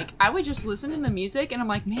version, Yeah. like I would just listen to the music and I'm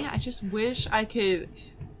like, man, I just wish I could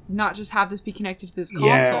not just have this be connected to this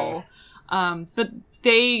Yeah. console. But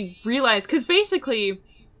they realized, because basically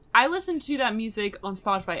I listen to that music on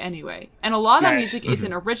Spotify anyway, and a lot of that Nice. music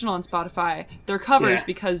isn't original on Spotify. They're covers Yeah.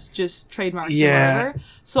 because just trademarks Yeah. or whatever.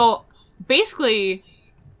 So basically,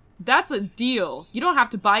 that's a deal. You don't have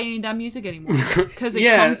to buy any of that music anymore because it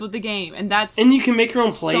Yeah. comes with the game, and that's And you can make your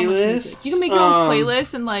own so much music. playlists. You can make your own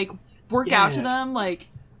playlists and like work out to yeah. them. Like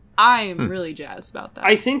I'm really jazzed about that.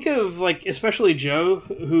 I think of like especially Joe,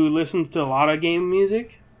 who listens to a lot of game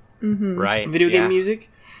music, Right. video yeah. game music.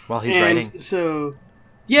 While he's and writing. So,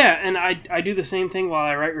 yeah, and I do the same thing while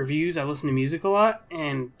I write reviews. I listen to music a lot,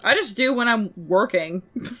 and I just do when I'm working.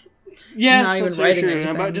 yeah, Not even that's very writing true.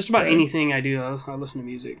 anything, About just about but- anything I do, I listen to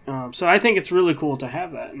music. So I think it's really cool to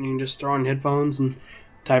have that, and you can just throw on headphones and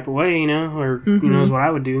type away, you know, or who knows what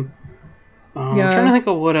I would do. I'm Yeah. trying to think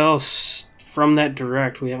of what else from that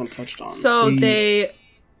direct we haven't touched on. So The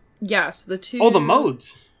the two. the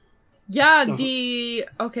modes. Yeah, The-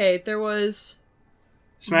 there was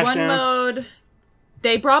Smash one Down. mode.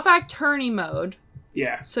 They brought back tourney mode,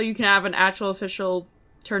 Yeah. so you can have an actual official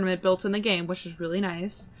tournament built in the game, which is really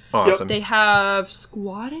nice. Awesome. They have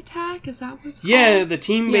squad attack. Is that what's called? Yeah, the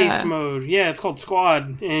team-based Yeah. mode. Yeah, it's called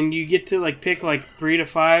Squad, and you get to like pick like 3 to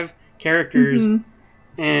 5 characters,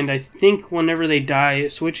 and I think whenever they die,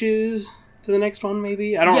 it switches to the next one.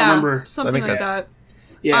 Maybe I don't remember. something That makes like sense. that.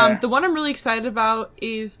 Yeah, The one I'm really excited about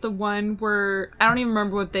is the one where I don't even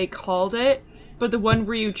remember what they called it, but the one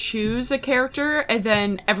where you choose a character and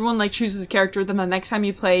then everyone like chooses a character. Then the next time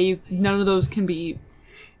you play, none of those can be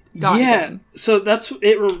gotten yeah. again. So that's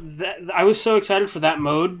it. I was so excited for that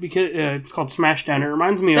mode because it's called Smashdown. It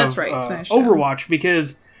reminds me That's of right, Smashdown. Overwatch,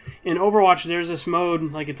 because in Overwatch there's this mode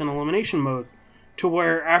like it's an elimination mode, to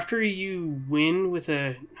where after you win with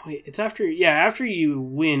a after you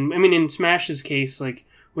win. I mean, in Smash's case, like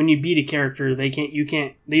when you beat a character,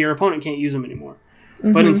 your opponent can't use them anymore.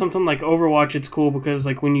 But in something like Overwatch, it's cool because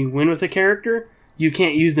like when you win with a character, you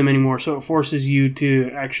can't use them anymore, so it forces you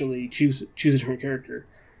to actually choose a different character.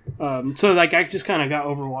 So like I just kind of got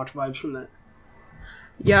Overwatch vibes from that.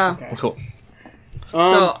 Yeah. Okay. That's cool.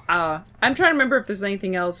 I'm trying to remember if there's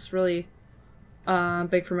anything else really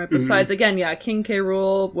big from it. Besides, again, King K.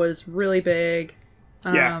 Rool was really big.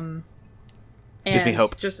 And gives me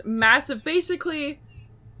hope. Just massive. Basically,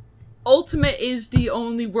 ultimate is the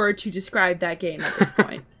only word to describe that game at this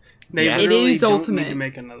point. They Yeah. It really is don't ultimate. need to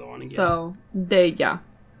make another one again. So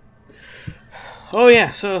Oh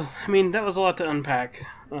yeah, so I mean that was a lot to unpack.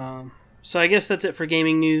 So I guess that's it for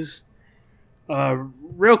gaming news.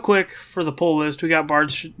 Real quick for the poll list, we got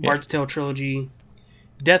Bard's Tale Trilogy,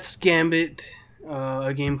 Death's Gambit,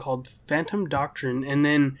 a game called Phantom Doctrine, and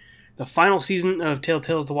then the final season of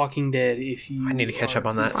Telltale's The Walking Dead. If you I need to catch up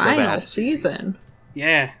on that so final bad. season.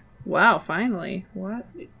 Yeah. Wow, finally. What?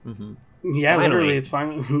 Yeah, Finally. literally, it's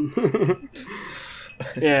final.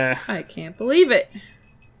 Yeah. I can't believe it.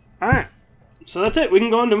 Alright. So that's it. We can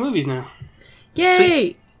go into movies now.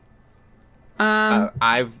 Yay!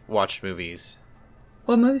 I've watched movies.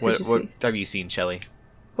 What movies What did you see? have you seen, Shelly?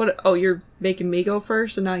 What? Oh, you're making me go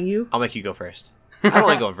first and not you? I'll make you go first. I don't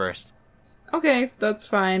like going first. Okay, that's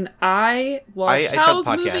fine. I watched I saw Howl's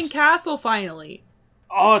the podcast. Moving Castle finally.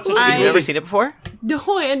 Oh, it's such a good I- You've movie. never seen it before? No,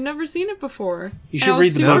 I had never seen it before. You And should I read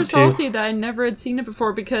was the super book, too. salty that I never had seen it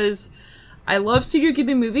before because I love Studio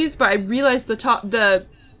Ghibli movies, but I realized the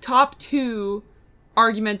top two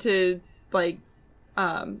argumented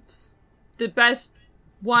the best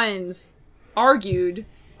ones argued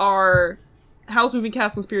are Howl's Moving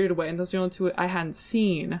Castle and Spirited Away, and those are the only two I hadn't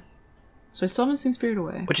seen. So I still haven't seen Spirited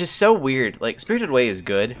Away. Which is so weird. Like, Spirited Away is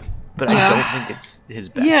good, but I don't think it's his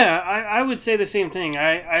best. Yeah, I would say the same thing.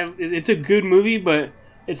 It's a good movie, but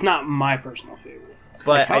it's not my personal favorite.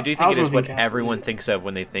 But Like, I do think Howl's it is Moving what Castle everyone is. thinks of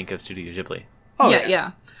when they think of Studio Ghibli. Oh, yeah.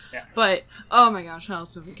 Yeah. But, oh my gosh,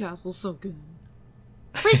 Howl's Moving Castle so good.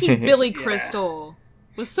 Freaking Billy Crystal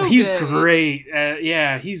was so He's good. great.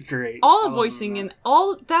 Yeah, he's great. All I the love voicing him. and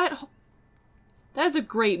all that. That's a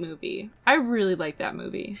great movie. I really like that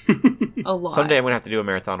movie a lot. Someday I'm going to have to do a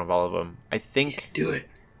marathon of all of them. I think Do it.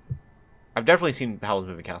 I've definitely seen Howl's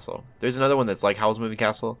Moving Castle. There's another one that's like Howl's Moving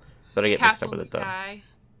Castle that I get mixed Castle up in with the it, though. Sky.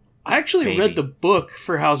 I actually Maybe. read the book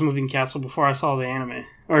for Howl's Moving Castle before I saw the anime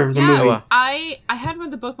or the Yeah, movie. Oh, wow. I had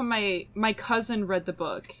read the book, but my cousin read the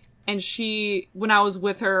book, and when I was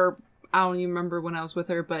with her, I don't even remember when I was with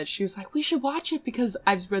her, but she was like, "We should watch it because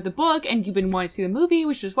I've read the book and you've been wanting to see the movie.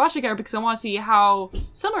 We should just watch it together because I want to see how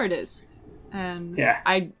similar it is." And Yeah.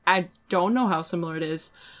 I don't know how similar it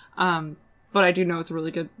is, but I do know it's a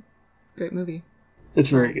really great movie. It's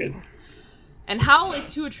very good. And Howl is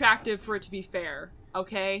too attractive for it to be fair.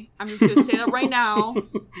 Okay, I'm just gonna say that right now.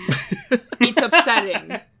 It's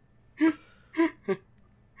upsetting.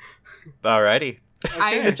 Alrighty.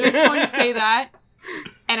 I just want to say that,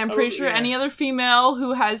 and I'm pretty sure yeah. any other female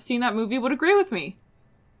who has seen that movie would agree with me.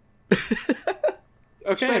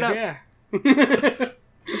 Okay, Straight up. yeah.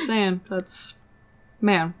 Just saying,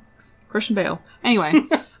 man, Christian Bale. Anyway,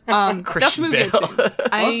 that's the Christian movie I'd Bale. seen.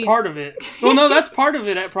 That's part of it. Well, no, that's part of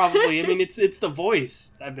it. Probably. I mean, it's the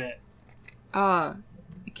voice. I bet. I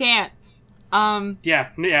can't.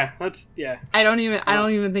 Yeah. That's yeah. I don't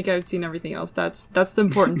even think I've seen everything else. That's the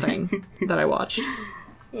important thing that I watched.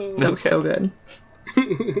 That was so good.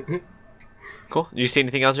 Cool. Did you see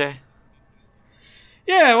anything else, Jay?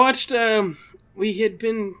 Yeah, I watched. We had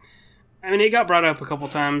been. I mean, it got brought up a couple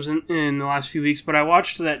times in the last few weeks, but I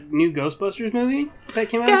watched that new Ghostbusters movie that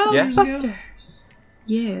came out a couple years ago. Ghostbusters.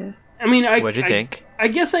 Yeah. I mean, What'd you think? I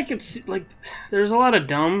guess I could see, like, there's a lot of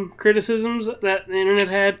dumb criticisms that the internet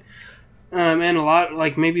had, and a lot,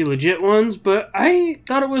 like, maybe legit ones, but I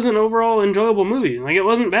thought it was an overall enjoyable movie. Like, it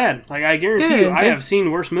wasn't bad. Like, I guarantee you, I have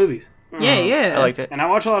seen worse movies. Yeah. I liked it. And I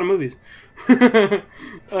watch a lot of movies.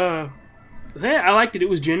 So yeah, I liked it. It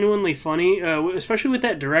was genuinely funny, especially with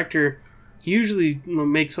that director. He usually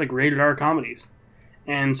makes, like, rated R comedies.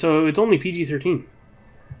 And so it's only PG-13.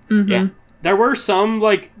 Mm-hmm. Yeah. There were some,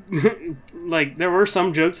 like, there were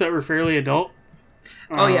some jokes that were fairly adult.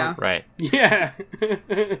 Oh yeah. Right. Yeah.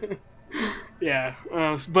 Yeah.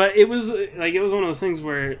 But it was, like, it was one of those things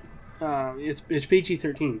where it's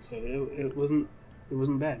PG-13, so it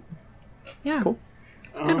wasn't bad. Yeah. Cool.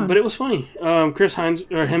 good one. But it was funny. Chris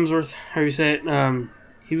Hemsworth, how you say it,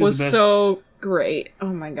 he was the best. so great.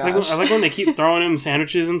 Oh my gosh. I like when they keep throwing him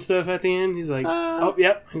sandwiches and stuff at the end. He's like, oh,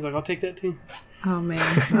 yep. He's like, I'll take that too. Oh man,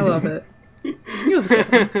 I love it. He was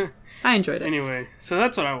good. I enjoyed it. Anyway, so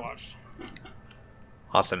that's what I watched.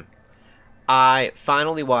 Awesome. I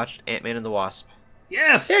finally watched Ant-Man and the Wasp.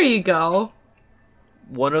 Yes. There you go.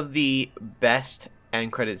 One of the best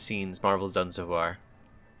end credit scenes Marvel's done so far.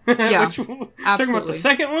 Yeah, Talking about absolutely. the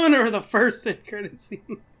second one or the first end credit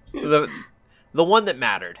scene? The one that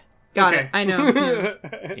mattered. Got Okay. it. I know. Yeah.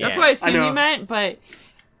 Yeah. That's what I assumed know. you meant, but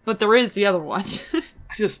there is the other one.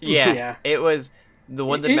 I just Yeah, it was the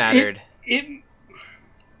one that It- mattered.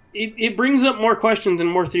 It brings up more questions and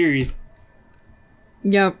more theories.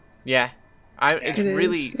 Yep. Yeah, it's It is,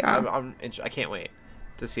 really. yeah. I can't wait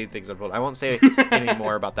to see things unfold. I won't say anything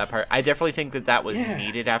more about that part. I definitely think that was Yeah.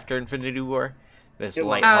 needed after Infinity War. This It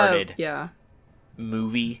was. lighthearted Yeah.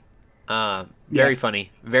 movie, very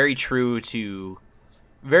funny, very true to.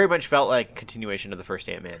 Very much felt like a continuation of the first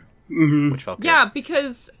Ant-Man, which felt good. Yeah,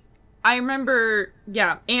 because I remember,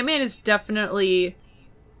 Ant-Man is definitely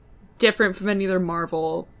different from any other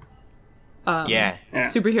Marvel Yeah.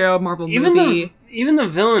 superhero Marvel Even movie. even the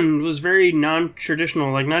villain was very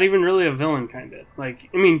non-traditional, like not even really a villain, kind of. Like,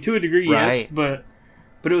 I mean, to a degree, yes, Right. but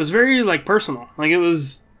it was very like personal. Like it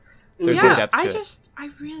was. There's no Yeah, depth to it. I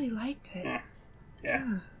really liked it.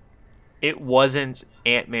 Yeah. It wasn't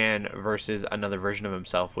Ant-Man versus another version of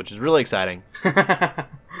himself, which is really exciting.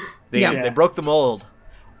 They broke the mold.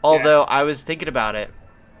 Although I was thinking about it,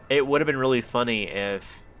 it would have been really funny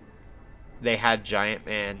if they had Giant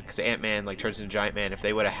Man, because Ant-Man like turns into Giant Man. If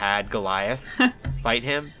they would have had Goliath fight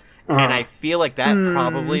him, and I feel like that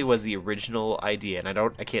probably was the original idea. And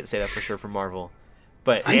I can't say that for sure for Marvel,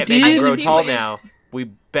 but I Ant-Man can did grow see tall what you- now. We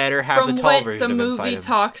better have From the tall what version the of him fight movie him.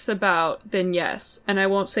 talks about, then yes. And I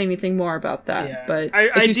won't say anything more about that. Yeah. But I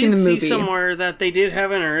if you've seen did the movie, see somewhere that they did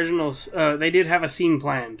have an original. They did have a scene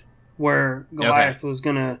planned where Goliath was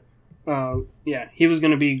gonna. He was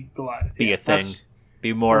gonna be Goliath. Be Yeah, a thing. that's-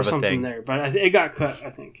 Be more or of a something thing. there, but it got cut.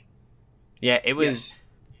 I think. Yeah, it was. Yes.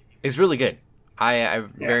 It's really good. I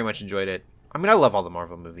very much enjoyed it. I mean, I love all the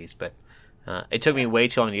Marvel movies, but it took me way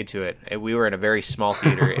too long to get to it. We were in a very small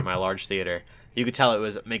theater in my large theater. You could tell it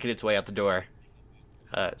was making its way out the door.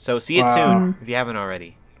 So see it soon if you haven't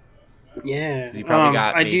already. Yeah, 'Cause you probably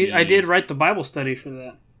got I maybe- did write the Bible study for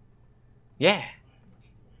that, Yeah,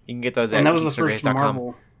 you can get those and at that was the first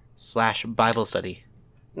Marvel. geeksandgrace.com/Bible study.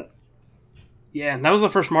 Yeah, that was the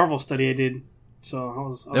first Marvel study I did. So I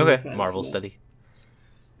was Okay, excited Marvel for that. study.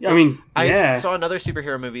 I mean, I yeah. saw another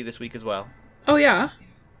superhero movie this week as well. oh yeah,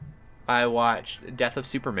 I watched Death of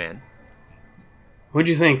Superman. What'd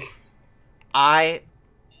you think? I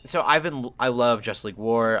love Justice League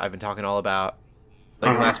War. I've been talking all about the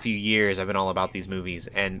last few years. I've been all about these movies,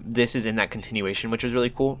 and this is in that continuation, which was really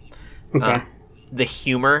cool. Okay. The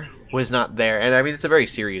humor was not there, and I mean it's a very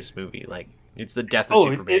serious movie. Like it's the death of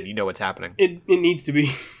Superman. You know what's happening. It needs to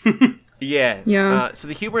be. Yeah. Yeah. So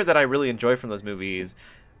the humor that I really enjoy from those movies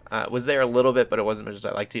was there a little bit, but it wasn't as much as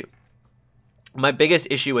I liked to. My biggest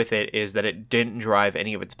issue with it is that it didn't drive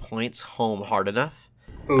any of its points home hard enough,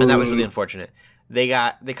 and that was really unfortunate. They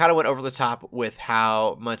kind of went over the top with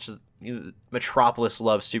how much Metropolis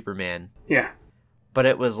loves Superman, Yeah. but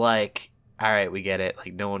it was like, all right, we get it.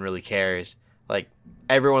 Like no one really cares. Like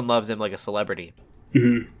everyone loves him like a celebrity,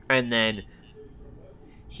 and then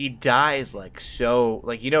he dies like so.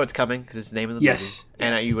 Like you know it's coming because it's the name of the Yes.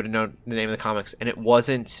 movie, and you would have known the name of the comics, and it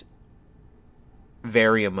wasn't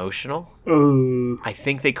very emotional. Oh. I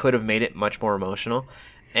think they could have made it much more emotional,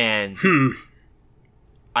 and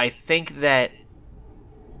I think that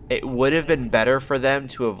it would have been better for them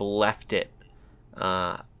to have left it.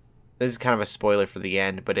 This is kind of a spoiler for the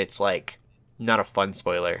end, but it's like not a fun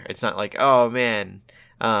spoiler. It's not like, oh man,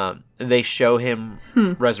 they show him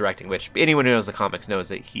resurrecting, which anyone who knows the comics knows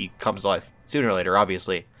that he comes to life sooner or later,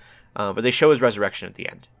 obviously. But they show his resurrection at the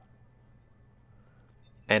end.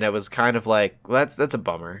 And it was kind of like, well, that's a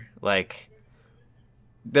bummer. Like,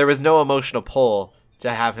 there was no emotional pull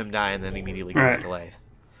to have him die and then immediately come back to life.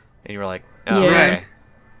 And you were like, oh, Yeah. okay.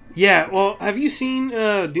 Yeah. Well, have you seen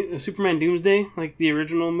Superman Doomsday, like the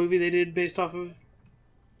original movie they did based off of?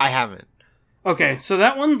 I haven't. Okay, so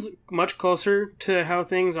that one's much closer to how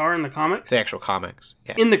things are in the comics. The actual comics.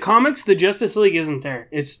 Yeah. In the comics, the Justice League isn't there.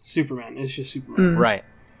 It's Superman. It's just Superman. Right.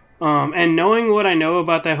 And knowing what I know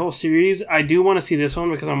about that whole series, I do want to see this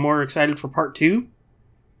one because I'm more excited for part 2.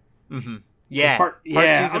 Mm-hmm. Yeah. Part 2 is going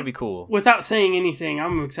I'm- to be cool. Without saying anything,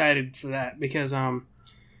 I'm excited for that because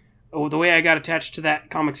the way I got attached to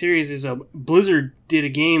that comic series is Blizzard did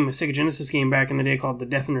a Sega Genesis game back in the day called The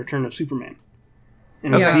Death and Return of Superman.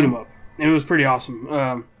 And it was a beat 'em up. And it was pretty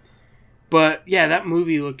awesome. But yeah, that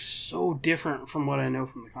movie looked so different from what I know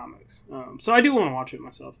from the comics. So I do want to watch it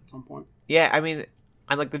myself at some point. Yeah, I mean,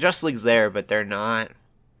 and like the Justice League's there, but they're not.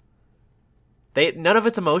 None of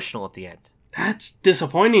it's emotional at the end. That's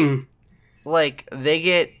disappointing. like they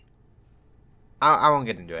get. I won't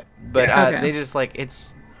get into it, but Okay. they just like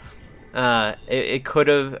it's. It could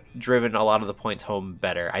have driven a lot of the points home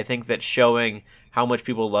better. I think that showing how much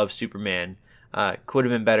people love Superman could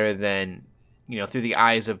have been better than, through the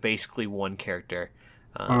eyes of basically one character.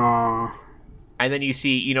 Aw. And then you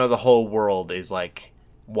see, the whole world is like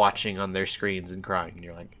watching on their screens and crying, and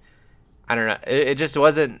you're like, I don't know. It just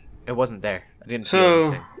wasn't. It wasn't there. I didn't feel So,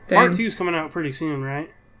 anything. part Damn. 2 is coming out pretty soon, right?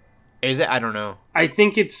 Is it? I don't know. I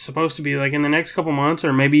think it's supposed to be like in the next couple months,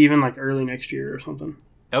 or maybe even like early next year or something.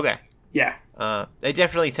 Okay. Yeah. It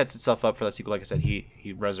definitely sets itself up for that sequel. Like I said, he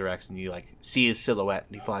resurrects and you like see his silhouette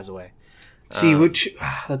and he flies away. See,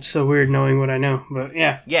 that's so weird knowing what I know, but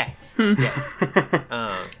yeah. Yeah.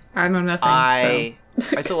 Yeah. I know nothing. I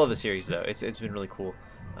still love the series though. It's been really cool.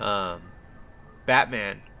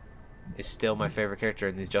 Batman is still my favorite character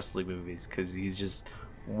in these Justice League movies because he's just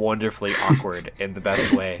wonderfully awkward in the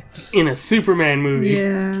best way. In a Superman so. movie.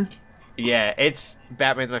 Yeah. Yeah,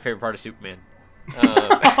 Batman's my favorite part of Superman.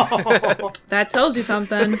 That tells you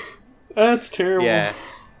something. That's terrible. Yeah.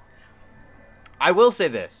 I will say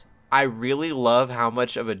this. I really love how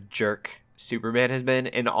much of a jerk Superman has been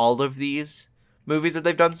in all of these movies that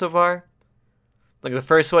they've done so far. Like the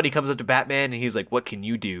first one, he comes up to Batman and he's like, "What can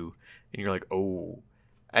you do?" And you're like, "Oh."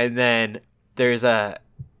 And then there's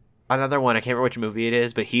another one, I can't remember which movie it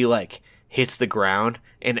is, but he like hits the ground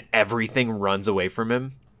and everything runs away from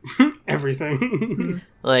him. Everything.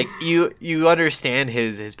 Like you understand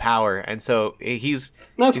his power, and so he's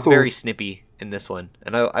That's cool. very snippy in this one,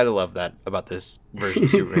 and I love that about this version of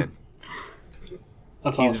Superman.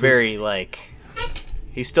 That's He's awesome. very like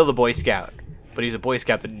he's still the Boy Scout, but he's a Boy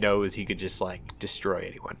Scout that knows he could just like destroy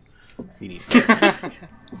anyone if he needs to.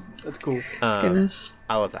 That's cool. Goodness.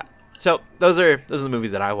 I love that. So those are the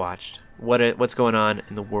movies that I watched. What's going on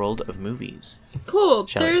in the world of movies? Cool.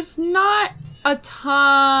 Shelley. There's not a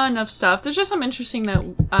ton of stuff. There's just some interesting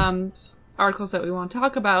articles that we want to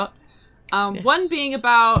talk about. One being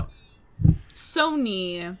about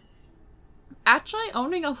Sony actually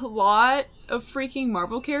owning a lot of freaking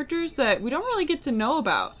Marvel characters that we don't really get to know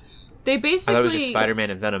about. They basically I thought it was just Spider-Man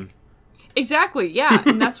and Venom. Exactly, yeah.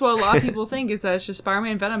 And that's what a lot of people think is that it's just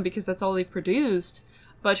Spider-Man and Venom because that's all they've produced.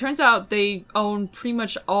 But it turns out they own pretty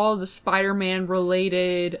much all the Spider-Man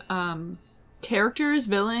related characters,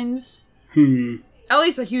 villains. At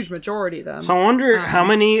least a huge majority of them. So I wonder how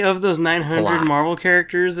many of those A 900 lot. Marvel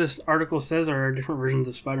characters this article says are different versions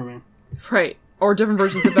of Spider-Man. Right. Or different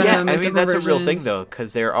versions of Venom. Yeah, I or mean different that's a real thing versions. though,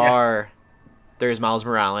 because there's Miles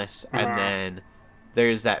Morales, and then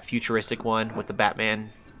there's that futuristic one with the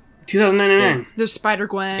Batman. 2099. There's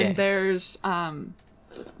Spider-Gwen, Yeah. there's Scarlet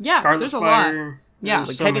there's a lot. Spider. Yeah. There's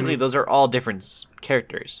Like so technically, many. those are all different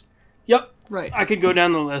characters. Yep. Right. I could go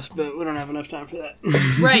down the list, but we don't have enough time for that.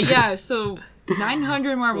 Right, yeah. So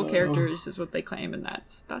 900 Marvel characters is what they claim, and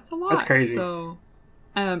that's a lot. That's crazy. So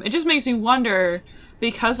it just makes me wonder,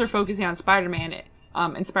 because they're focusing on Spider-Man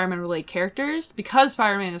and Spider-Man related characters, because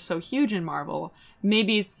Spider-Man is so huge in Marvel,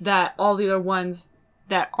 maybe it's that all the other ones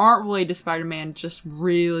that aren't related to Spider-Man just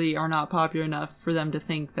really are not popular enough for them to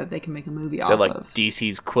think that they can make a movie They're off like of.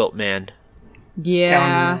 DC's Quilt Man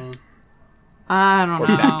Yeah, Calendar. I don't or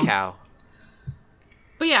know. Bat Cow.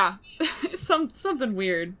 But yeah, something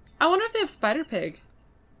weird. I wonder if they have Spider Pig.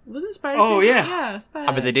 Wasn't Spider Pig? Oh, yeah. Yeah, Spider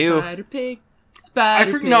I bet they do. Spider Pig.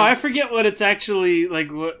 Spider Pig. I forget what it's actually like.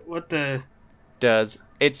 What the?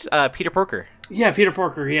 It's Peter Porker Peter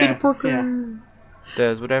Porker. Yeah, Peter Porker. Yeah.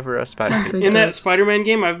 does whatever a Spider Pig In that does. Spider-Man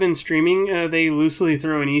game I've been streaming, they loosely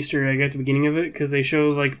throw an Easter egg at the beginning of it because they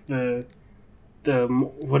show like the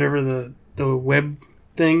whatever the web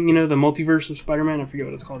thing, the multiverse of Spider-Man. I forget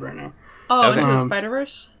what it's called right now. Oh, Okay. into the Spider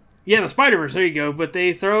Verse. Yeah, the Spider-Verse. There you go. But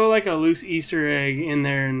they throw like a loose Easter egg in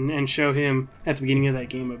there and show him at the beginning of that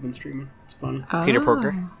game I've been streaming. It's fun. Peter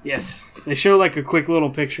Porker. Yes, they show like a quick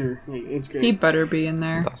little picture. Like, it's great. He better be in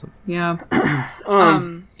there. That's awesome. Yeah.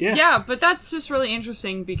 yeah. Yeah, but that's just really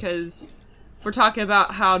interesting because we're talking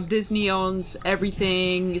about how Disney owns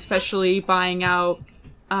everything, especially buying out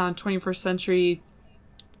 21st Century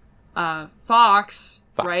Fox,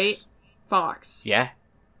 right? Fox. Yeah.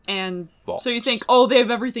 And Fox. so you think, oh, they have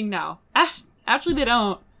everything now. Actually, they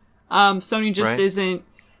don't. Sony just Right. isn't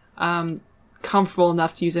comfortable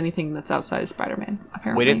enough to use anything that's outside of Spider-Man,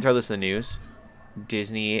 apparently. We didn't throw this in the news.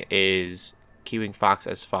 Disney is keeping Fox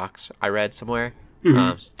as Fox. I read somewhere.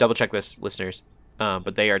 Double check this, listeners.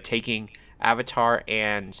 But they are taking Avatar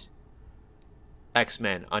and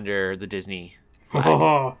X-Men under the Disney flag.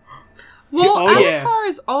 Oh, Well, Oh, yeah. Avatar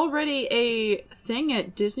is already a thing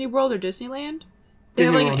at Disney World or Disneyland. They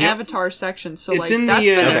have Disney like World, an yep. Avatar section, so It's like in the, that's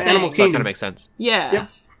been the a Okay, thing. Animal so that Kingdom. kind of makes sense. Yeah. Yep.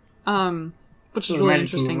 which is Or really Magic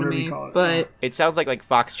interesting Kingdom, to whatever me. you call it, But It sounds like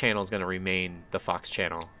Fox Channel is going to remain the Fox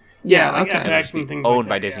Channel, Yeah, like okay. FX and things owned like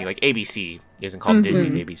by that, Disney. yeah. Like ABC isn't called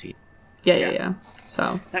Disney's ABC. yeah.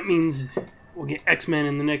 So, That means we'll get X-Men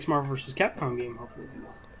in the next Marvel vs. Capcom game, hopefully.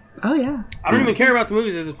 oh yeah. I don't even care about the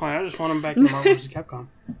movies at this point. I just want them back in Marvel vs. Capcom.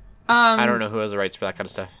 I don't know who has the rights for that kind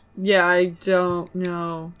of stuff. Yeah, I don't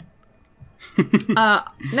know.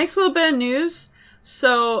 Next little bit of news.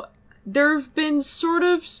 So there have been sort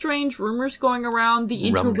of strange rumors going around the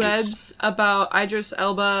interwebs about Idris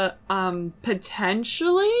Elba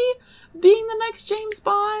potentially being the next James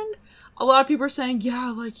Bond. A lot of people are saying,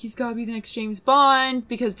 yeah, like he's got to be the next James Bond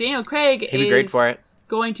because Daniel Craig He'd be great is for it.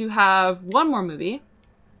 going to have one more movie.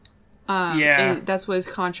 Yeah. And that's what his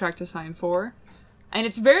contract is signed for. And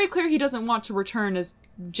it's very clear he doesn't want to return as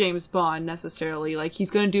James Bond necessarily. Like, he's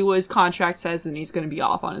going to do what his contract says and he's going to be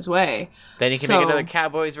off on his way. Then he can make another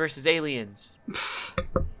Cowboys versus Aliens.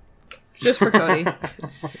 Just for Cody.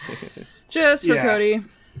 Just for Yeah. Cody.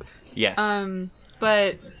 Yes.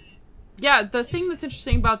 But, yeah, the thing that's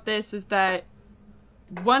interesting about this is that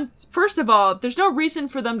first of all, there's no reason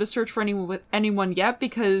for them to search for anyone yet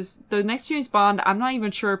because the next James Bond, I'm not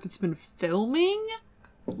even sure if it's been filming.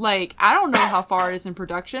 Like, I don't know how far it is in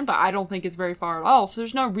production, but I don't think it's very far at all. So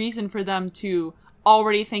there's no reason for them to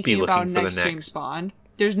already thinking about looking for the next James next. Bond.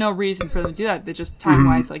 There's no reason for them to do that. That just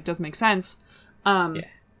time-wise, like, doesn't make sense. And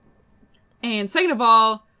second of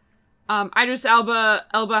all, Idris Elba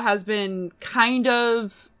has been kind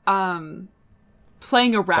of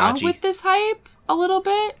playing around Dodgy. with this hype a little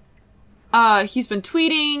bit. He's been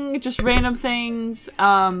tweeting just random things,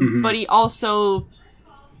 but he also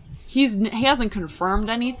he hasn't confirmed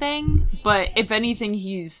anything. But if anything,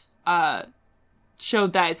 he's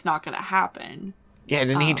showed that it's not going to happen. Yeah,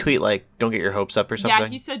 didn't he tweet like, "Don't get your hopes up" or something? Yeah,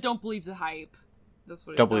 he said, "Don't believe the hype." That's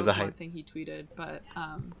what. Don't believe that the was one hype. thing he tweeted, but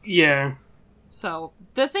Yeah. So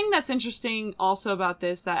the thing that's interesting also about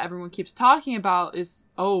this that everyone keeps talking about is,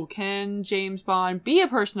 can James Bond be a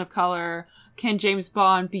person of color? Can James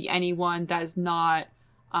Bond be anyone that is not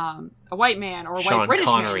a white man or a Sean white British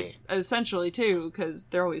Connery. man? Essentially, too, because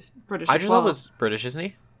they're always British Idris as well. Elba's British, isn't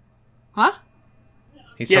he? Huh?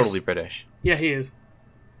 He's Yes. totally British. Yeah, he is.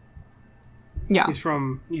 Yeah. He's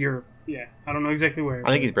from Europe. Yeah. I don't know exactly where.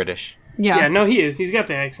 I think he's British. Yeah, Yeah. no, he is. He's got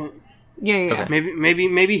the accent. Yeah. Okay. Maybe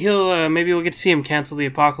we'll get to see him cancel the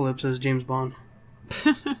apocalypse as James Bond.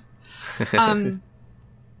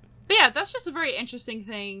 But yeah, that's just a very interesting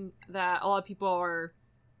thing that a lot of people are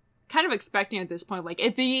kind of expecting at this point. Like,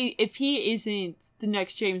 if he isn't the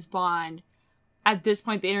next James Bond, at this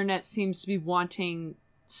point, the internet seems to be wanting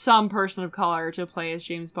some person of color to play as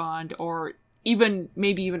James Bond, or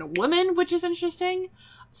maybe even a woman, which is interesting.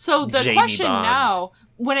 So the Jamie question Bond. now,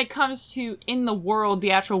 when it comes to in the world,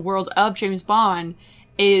 the actual world of James Bond,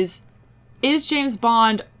 is James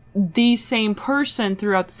Bond the same person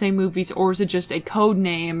throughout the same movies, or is it just a code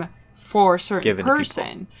name for a certain Given to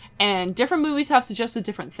person? And different movies have suggested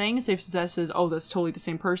different things. They've suggested, that's totally the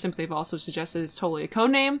same person, but they've also suggested it's totally a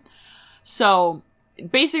code name. So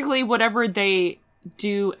basically, whatever they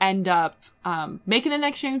do end up making the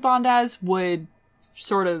next James Bond as would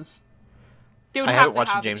sort of. They would I have haven't to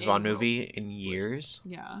watched a have James it Bond in- movie in years.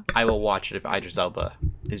 Yeah. I will watch it if Idris Elba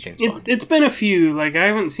is James Bond. It's been a few. Like, I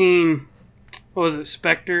haven't seen. What was it,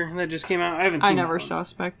 Spectre that just came out? I haven't seen I that never one. saw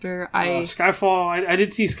Spectre. Skyfall. I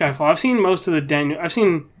did see Skyfall. I've seen most of the Daniel. I've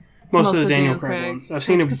seen most of the Daniel Craig ones. I've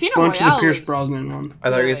seen a Casino bunch Royale of the Pierce is- Brosnan ones. I thought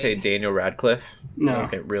you were Really? going to say Daniel Radcliffe. No. I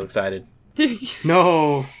get real excited.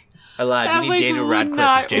 No, I lied. That We need would Daniel not Radcliffe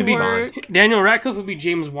as James work. Bond. Daniel Radcliffe would be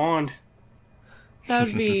James Bond. That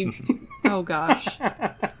would be. Oh gosh.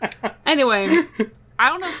 Anyway, I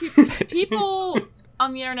don't know if people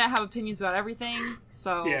on the internet have opinions about everything.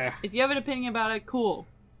 So Yeah. if you have an opinion about it, cool.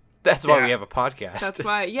 That's why Yeah. we have a podcast. That's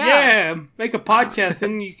why. Yeah, make a podcast,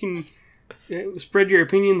 then you can spread your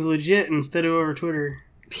opinions legit instead of over Twitter.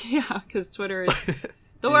 Yeah, because Twitter is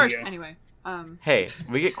the you worst. go. Anyway, Hey,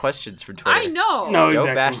 we get questions from Twitter. I know. No, Don't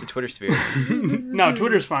exactly. bash the Twitter sphere. No,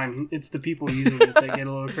 Twitter's fine. It's the people using it that get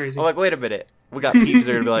a little crazy. I'm like, wait a minute. We got peeps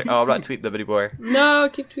that are going to be like, oh, I'm not tweeting them anymore. No,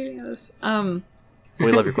 keep tweeting at us.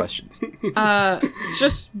 We love your questions.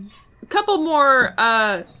 Just a couple more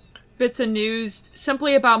bits of news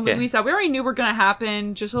simply about Yeah. movies that we already knew were going to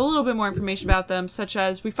happen. Just a little bit more information about them, such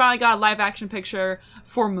as we finally got a live action picture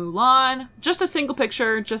for Mulan. Just a single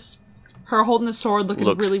picture, just her holding the sword, looking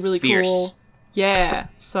Looks really, really fierce. cool. Yeah,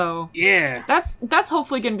 so Yeah. that's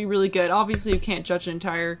hopefully going to be really good. Obviously, you can't judge an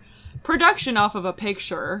entire production off of a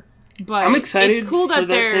picture, But I'm excited it's cool for that that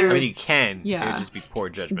they're. thing. I mean, you can. It Yeah. would just be poor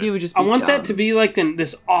judgment. They would just I be want that dumb. to be like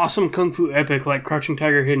this awesome kung fu epic, like Crouching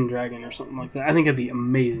Tiger, Hidden Dragon, or something like that. I think that'd be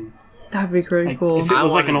amazing. That'd be pretty Like, cool. if it I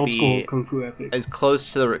was like want an it to old be school kung fu epic. As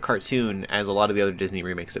close to the cartoon as a lot of the other Disney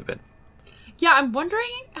remakes have been. Yeah, I'm wondering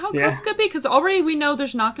how Yeah. close it's gonna be because already we know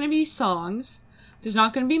there's not gonna be songs. There's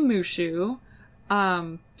not gonna be Mushu.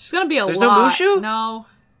 There's gonna be a There's no lot. Mushu? No,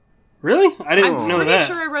 Really? I didn't I'm know pretty that.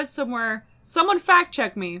 sure I read somewhere. Someone fact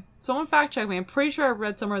check me. I'm pretty sure I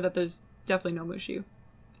read somewhere that there's definitely no Mushu.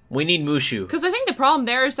 We need Mushu. Because I think the problem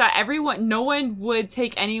there is that no one would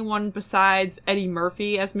take anyone besides Eddie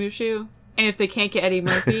Murphy as Mushu, and if they can't get Eddie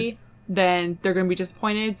Murphy, then they're gonna be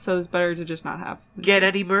disappointed. So it's better to just not have. Mushu. Get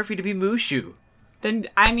Eddie Murphy to be Mushu. Then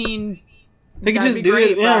I mean, They could that'd just be do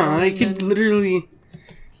great, it. Yeah, but they could then- literally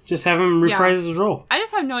just have him reprise Yeah. his role. I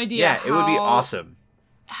just have no idea. Yeah, it would be how- awesome.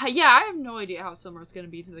 Yeah, I have no idea how similar it's going to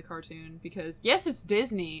be to the cartoon because yes, it's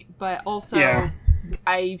Disney, but also Yeah.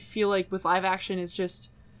 I feel like with live action, it's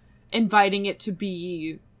just inviting it to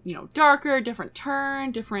be darker, different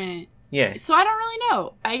turn, different. Yeah. So I don't really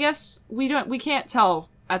know. I guess we can't tell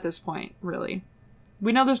at this point. Really,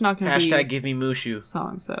 we know there's not going to be Hashtag give me Mushu.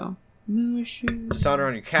 songs though. Mushu. Dishonor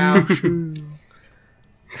on your couch.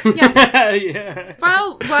 Yeah.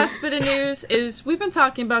 Final last bit of news is we've been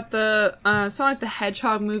talking about the Sonic the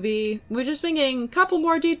Hedgehog movie. We've just been getting a couple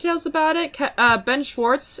more details about it. Ben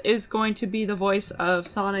Schwartz is going to be the voice of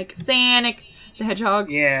Sonic the Hedgehog.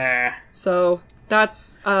 Yeah. So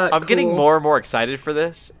that's I'm getting cool. more and more excited for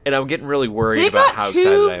this, and I'm getting really worried They about got how two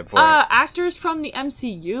excited I am for it. actors from the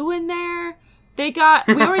MCU in there. We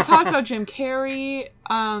already talked about Jim Carrey.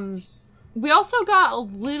 We also got a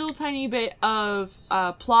little tiny bit of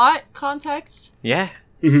plot context. Yeah.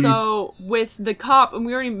 So with the cop, and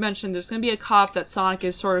we already mentioned there's going to be a cop that Sonic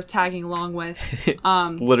is sort of tagging along with.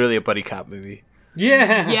 Literally a buddy cop movie.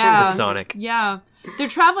 Yeah. Yeah. With Sonic. Yeah. They're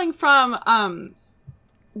traveling from,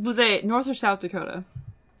 was it North or South Dakota?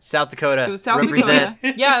 South Dakota. It was South Represent.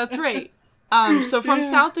 Dakota. Yeah, that's right. So from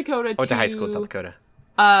South Dakota I went to high school in South Dakota.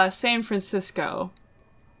 San Francisco,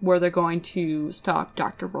 where they're going to stop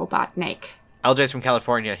Dr. Robotnik. LJ's from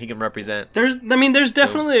California. He can represent. There's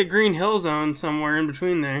definitely a Green Hill Zone somewhere in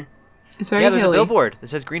between there. It's very Yeah, there's hilly. a billboard that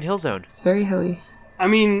says Green Hill Zone. It's very hilly. I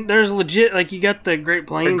mean, there's legit, like, you got the Great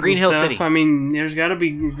Plains Green and Hill stuff. City. I mean, there's got to be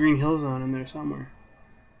a Green Hill Zone in there somewhere.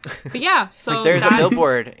 But yeah, so There's a that's-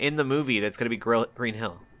 billboard in the movie that's going to be Green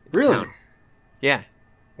Hill. It's a Really? town. Yeah.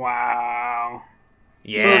 Wow.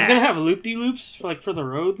 Yeah. So it's going to have loop-de-loops for the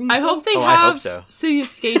roads and I stuff? hope they Oh, I hope have so. City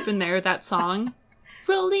Escape in there, that song.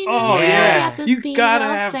 Rolling Oh, in yeah. at the You speed gotta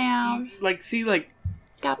of have, sound.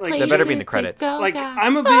 Got like, That better be in the places to credits. go, like, got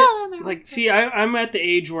I'm a follow me. bit, like, see, I'm at the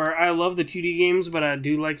age where I love the 2D games, but I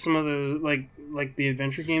do like some of the, like the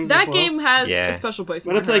adventure games That as well. game has Yeah. a special place in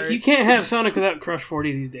But my it's like, heart. you can't have Sonic without Crush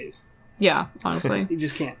 40 these days. Yeah, honestly. You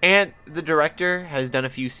just can't. And the director has done a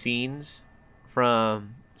few scenes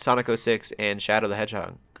from Sonic 06 and Shadow the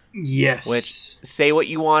Hedgehog. Yes. Which, say what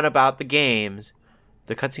you want about the games,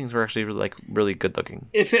 the cutscenes were actually really good looking.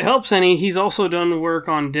 If it helps any, he's also done work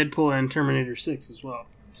on Deadpool and Terminator 6 as well.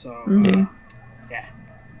 So, yeah.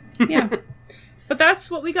 Yeah. But that's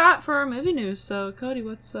what we got for our movie news. So, Cody,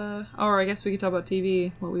 what's or I guess we could talk about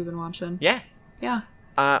TV, what we've been watching. Yeah. Yeah.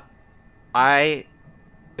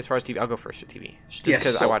 As far as TV, I'll go first with TV. Just Yes.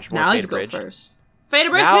 because I watched more Now Fate you go Abridged. first. Fate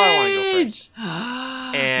Abridged! Now I wanna go first.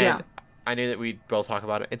 And Yeah. I knew that we'd both talk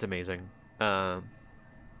about it. It's amazing.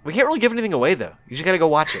 We can't really give anything away, though. You just gotta go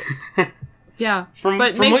watch it. Yeah. From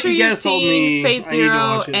But make what sure you you're guys told seeing me, Fate I need to Zero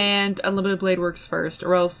watch it. and Unlimited Blade Works first,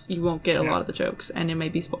 or else you won't get a Yeah. lot of the jokes, and it may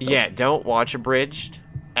be spoiled. Yeah, don't watch Abridged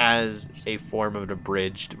as a form of an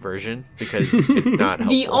abridged version, because it's not helpful.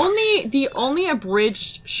 The only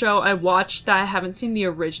abridged show I watched that I haven't seen the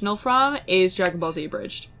original from is Dragon Ball Z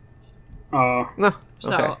Abridged. Oh. No.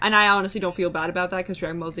 So, Okay. and I honestly don't feel bad about that because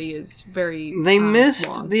Dragon Ball Z is very They missed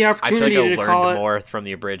long. the I feel like opportunity I to call learned it. more from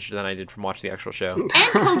the abridged than I did from watching the actual show.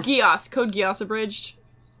 And Code Geass Abridged.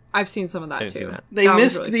 I've seen some of that I didn't too. see that. They That was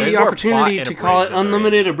missed really the fun. There's more opportunity plot in to call it Abridged than there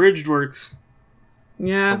Unlimited is. Abridged Works.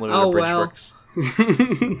 Yeah. Unlimited Oh abridged well. works.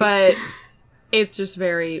 But it's just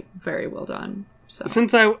very, very well done. So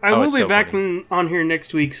Since I will it's be so back funny. on here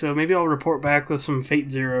next week, so maybe I'll report back with some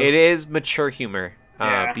Fate Zero. It is mature humor.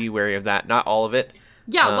 Yeah. Be wary of that. Not all of it.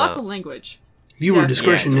 yeah, lots of language. Viewer Yeah.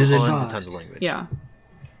 discretion yeah, is tons advised. and tons of language. Yeah.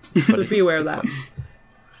 But So it's- be aware of it's that.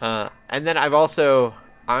 fun. And then I've also,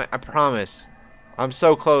 I promise, I'm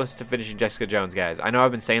so close to finishing Jessica Jones, guys. I know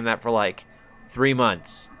I've been saying that for like 3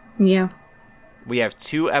 months. Yeah. We have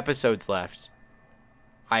 2 episodes left.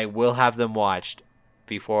 I will have them watched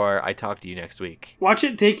before I talk to you next week. Watch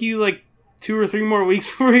it take you like 2 or 3 more weeks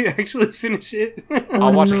before you actually finish it.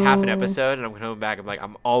 I'll watch like half an no. episode and I'm coming back. I'm like,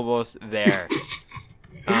 I'm almost there.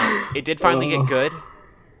 It did finally get good,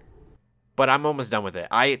 but I'm almost done with it.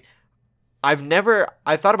 I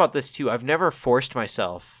thought about this too. I've never forced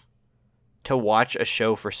myself to watch a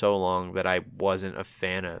show for so long that I wasn't a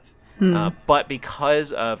fan of. But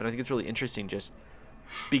because of, and I think it's really interesting, just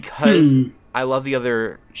because I love the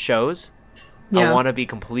other shows, I Yeah. want to be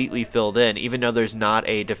completely filled in, even though there's not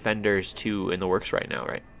a Defenders 2 in the works right now,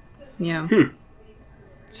 right? Yeah.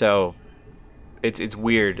 So it's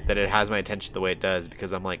weird that it has my attention the way it does,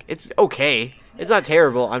 because I'm like, it's okay. It's not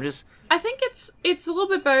terrible. I'm just... I think it's a little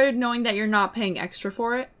bit better knowing that you're not paying extra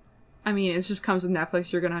for it. I mean, it just comes with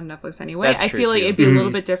Netflix. You're gonna have Netflix anyway. That's I true, feel like too. it'd be a little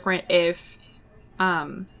bit different if, I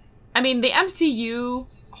mean, the MCU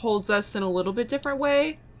holds us in a little bit different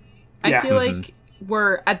way. I Yeah. feel like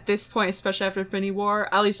we're at this point, especially after Infinity War.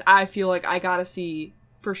 At least I feel like I gotta see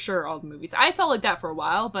for sure all the movies. I felt like that for a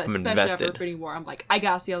while, but I'm especially invested. after Infinity War, I'm like, I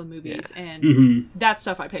gotta see all the movies, and Mhm. that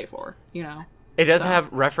stuff I pay for. You know. It does So-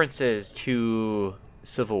 have references to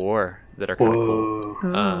Civil War that are kind of cool.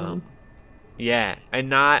 Whoa. Yeah, and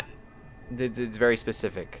not... It's very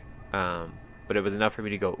specific. But it was enough for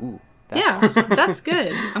me to go, ooh, that's yeah, awesome. that's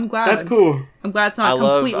good. I'm glad. That's cool. I'm glad it's I not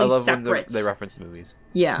love completely when separate. they reference the movies.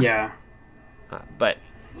 Yeah. Yeah. But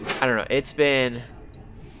I don't know. It's been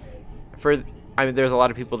there's a lot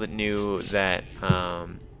of people that knew that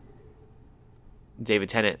David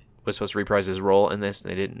Tennant was supposed to reprise his role in this,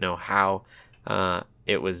 and they didn't know how.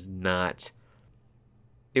 It was not.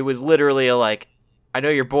 It was literally a like, I know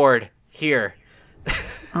you're bored. Here.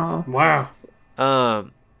 Oh. Wow.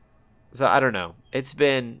 So I don't know. It's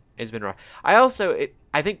been rough.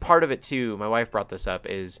 I think part of it too, my wife brought this up,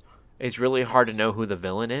 is it's really hard to know who the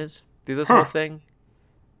villain is through this whole thing.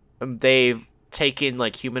 They've taken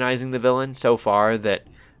like humanizing the villain so far that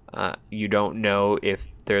you don't know if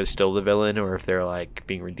they're still the villain or if they're like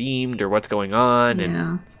being redeemed or what's going on.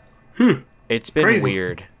 Yeah. And it's been Crazy.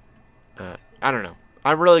 weird. I don't know.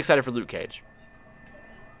 I'm really excited for Luke Cage.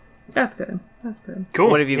 That's good. That's good. Cool.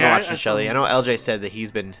 What have you been Yeah, watching, Shelley? I know LJ said that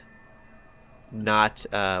he's been not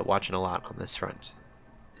watching a lot on this front.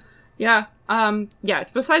 Yeah. Yeah.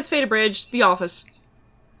 Besides Fate Bridge, The Office.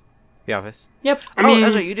 The Office. Yep. I mean,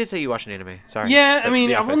 LJ, you did say you watched an anime. Sorry. yeah, I But mean,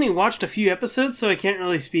 The I've Office. only watched a few episodes, so I can't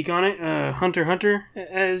really speak on it. Hunter x Hunter,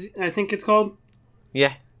 as I think it's called.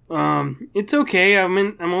 Yeah. It's okay.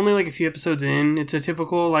 I'm only like a few episodes in. It's a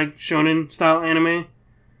typical like shonen style anime.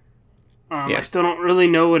 Yeah. I still don't really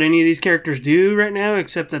know what any of these characters do right now,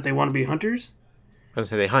 except that they want to be hunters. I was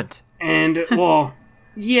gonna say they hunt. And well,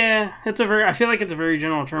 yeah, I feel like it's a very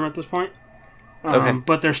general term at this point. Okay.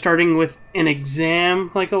 But they're starting with an exam,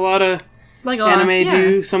 like a lot of Like a lot. anime Yeah.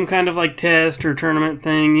 do, some kind of like test or tournament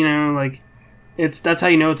thing. You know, like that's how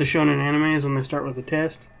you know it's a shonen anime is when they start with a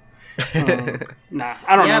test. Nah,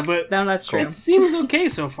 I don't Yep. know, but No, that's true. it seems okay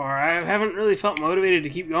so far. I haven't really felt motivated to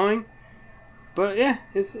keep going, but yeah,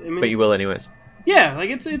 But you will anyways. Yeah, like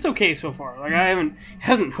it's okay so far. Like it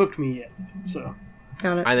hasn't hooked me yet. So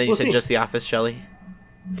Got it. And then you We'll said see. just The Office, Shelley.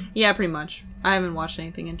 Yeah, pretty much. I haven't watched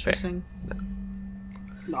anything interesting.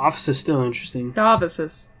 The Office is still interesting. The Office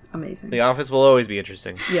is amazing. The Office will always be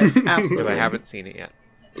interesting Yes, because absolutely. I haven't seen it yet.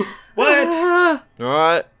 What? Ah,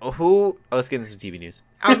 What? Who? Let's get into some TV news.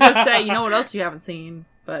 I was gonna say, you know what else you haven't seen,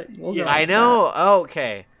 but we'll go. Yeah. I into know.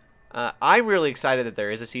 Okay. I'm really excited that there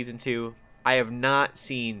is a season 2. I have not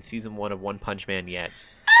seen season 1 of One Punch Man yet.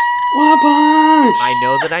 One Punch. I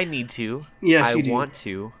know that I need to. Yes, I you do. want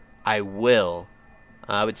to. I will.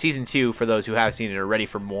 But season 2, for those who have seen it or are ready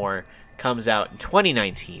for more, comes out in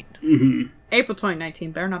 2019. Mm-hmm. that. April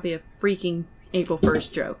 2019 better not be a freaking April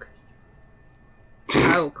 1st joke.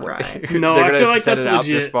 I will cry. No, They're I gonna feel like set that's it out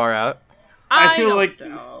this legit. far out. I feel don't like-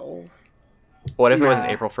 know. What if it was an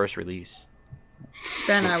Nah. April 1st release?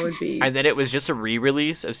 Then I would be. And then it was just a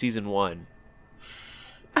re-release of season 1.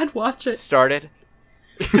 I'd watch it. Started.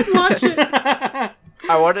 Watch it.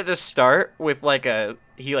 I wanted to start with like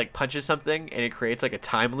he like punches something and it creates like a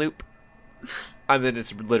time loop. And then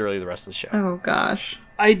it's literally the rest of the show. Oh gosh.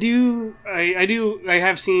 I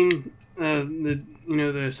have seen the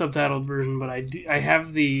subtitled version, but I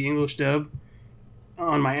have the English dub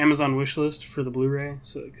on my Amazon wish list for the Blu-ray.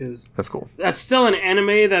 So because That's cool. that's still an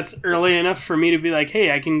anime that's early enough for me to be like,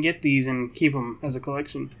 hey, I can get these and keep them as a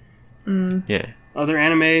collection. Yeah. Other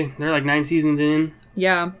anime, they're like 9 seasons in,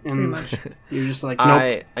 Yeah, pretty and much. you're just like,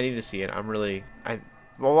 nope. I need to see it. I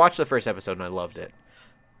watched the first episode and I loved it.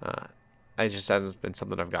 It just hasn't been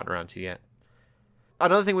something I've gotten around to yet.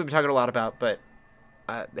 Another thing we've been talking a lot about, but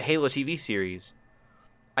the Halo TV series.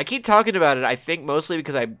 I keep talking about it, I think mostly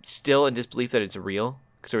because I'm still in disbelief that it's real.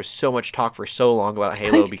 because there was so much talk for so long about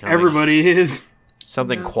Halo becoming everybody is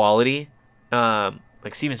something quality.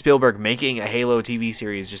 Like Steven Spielberg making a Halo TV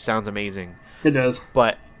series just sounds amazing. It does.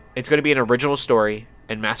 But it's going to be an original story,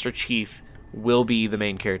 and Master Chief will be the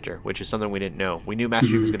main character, which is something we didn't know. We knew Master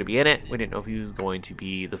Chief was going to be in it. We didn't know if he was going to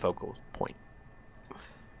be the focal point.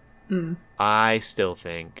 I still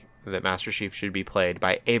think that Master Chief should be played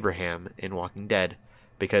by Abraham in Walking Dead,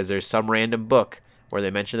 because there's some random book where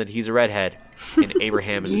they mention that he's a redhead, and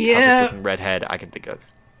Abraham is the toughest looking redhead I can think of.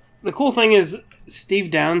 The cool thing is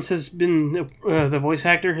Steve Downs has been, the voice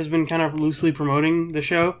actor, has been kind of loosely promoting the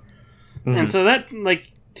show. And so that,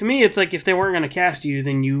 like, to me, it's like if they weren't going to cast you,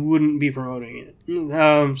 then you wouldn't be promoting it.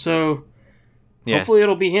 So hopefully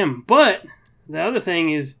it'll be him. But the other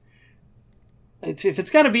thing is, if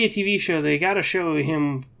it's got to be a TV show, they got to show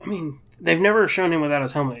him. I mean, they've never shown him without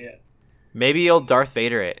his helmet yet. Maybe you'll Darth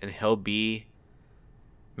Vader it, and he'll be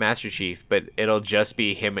Master Chief, but it'll just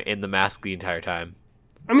be him in the mask the entire time.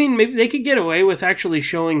 I mean, maybe they could get away with actually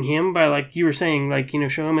showing him by, like you were saying, like, you know,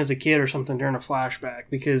 show him as a kid or something during a flashback,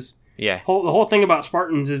 because the whole thing about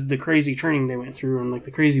Spartans is the crazy training they went through and, like, the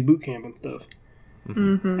crazy boot camp and stuff.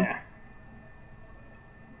 Yeah.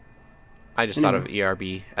 I just thought of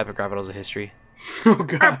ERB, Epic Rap-Battles of History. Oh,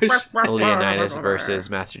 gosh. Leonidas versus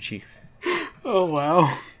Master Chief. Oh,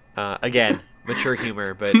 wow. Again, mature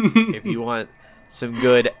humor, but if you want some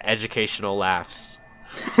good educational laughs,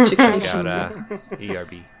 check out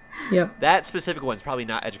ERB. Yep. That specific one's probably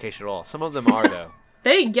not educational at all. Some of them are, though.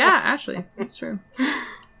 Actually, that's true.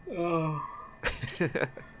 Oh.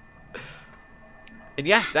 And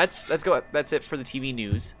yeah, that's it for the TV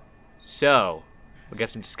news. So, we'll get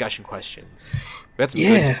some discussion questions. We got some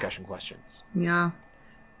good discussion questions. Yeah.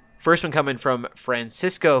 First one coming from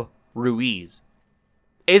Francisco Ruiz.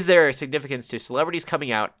 Is there a significance to celebrities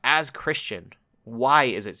coming out as Christian? Why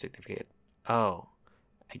is it significant? Oh,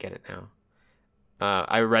 I get it now.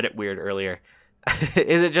 I read it weird earlier.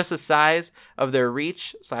 Is it just the size of their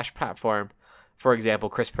reach / platform? For example,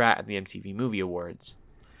 Chris Pratt at the MTV Movie Awards.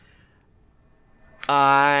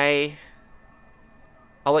 I'll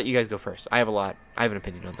let you guys go first. I have an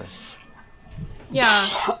opinion on this. Yeah,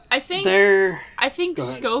 I think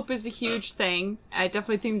scope is a huge thing. I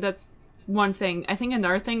definitely think that's one thing. I think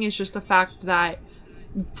another thing is just the fact that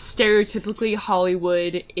stereotypically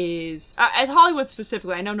Hollywood is at Hollywood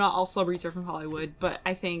specifically. I know not all celebrities are from Hollywood, but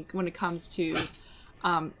I think when it comes to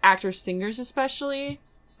actors, singers, especially,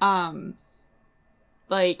 like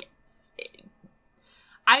one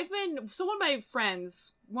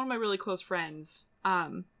of my really close friends,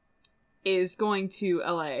 is going to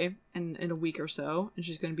LA in a week or so, and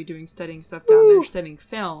she's going to be studying stuff down there, studying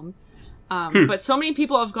film. But so many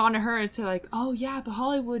people have gone to her and said, like, oh yeah, but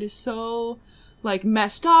Hollywood is so, like,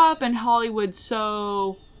 messed up, and Hollywood's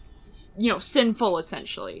so, you know, sinful,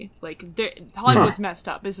 essentially. Like, Hollywood's messed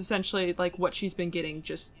up is essentially, like, what she's been getting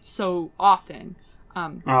just so often.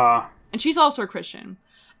 And she's also a Christian.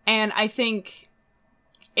 And I think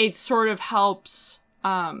it sort of helps,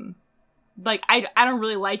 like, I don't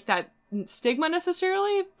really like that stigma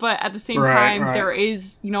necessarily, but at the same time, there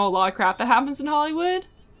is, you know, a lot of crap that happens in Hollywood.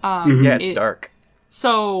 Yeah, it's dark.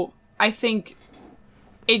 So I think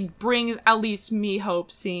it brings at least me hope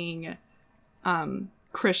seeing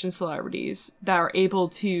Christian celebrities that are able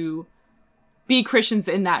to be Christians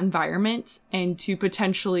in that environment and to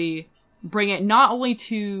potentially bring it not only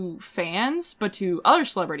to fans but to other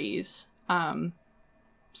celebrities.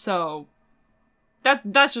 So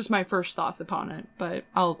that's just my first thoughts upon it, but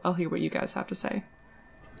I'll hear what you guys have to say.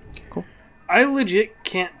 Cool. I legit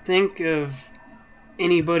can't think of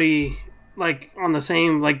anybody, like, on the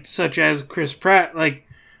same, like, such as Chris Pratt, like,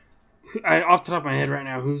 off the top of my head right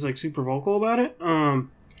now, who's, like, super vocal about it.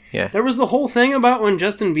 Yeah. There was the whole thing about when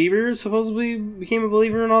Justin Bieber supposedly became a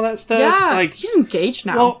believer and all that stuff. Yeah, like, he's engaged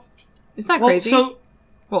now. Well, isn't that crazy?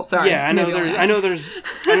 Sorry. Yeah, I know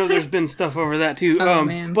there's been stuff over that too. Oh,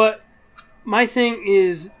 man. But my thing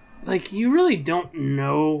is, like, you really don't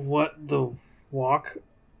know what the walk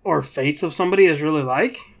or faith of somebody is really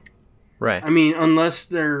like. Right. I mean, unless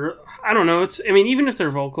they're, I don't know. Even if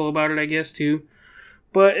they're vocal about it, I guess too.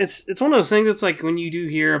 But it's one of those things. It's like when you do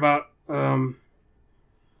hear about,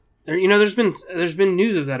 there's been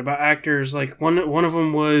news of that about actors. Like one of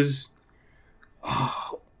them was,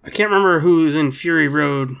 I can't remember who was in Fury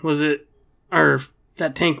Road. Was it, or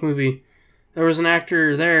that tank movie? There was an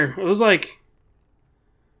actor there. It was like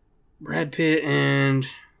Brad Pitt, and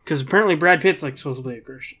because apparently Brad Pitt's like supposed to be a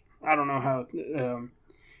Christian. I don't know how.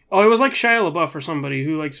 It was like Shia LaBeouf or somebody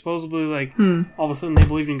who, like, supposedly, like, all of a sudden they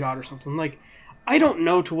believed in God or something. Like, I don't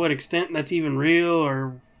know to what extent that's even real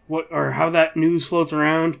or how that news floats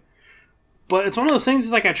around. but it's one of those things.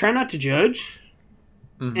 Is like I try not to judge,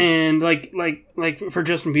 and like for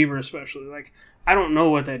Justin Bieber especially, like I don't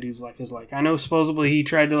know what that dude's life is like. I know supposedly he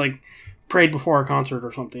tried to like prayed before a concert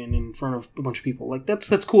or something in front of a bunch of people. Like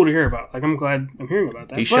that's cool to hear about. Like I'm glad I'm hearing about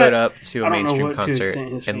that. He showed up to a mainstream concert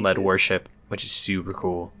and led worship, which is super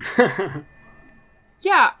cool.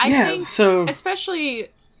 Yeah, I think so, especially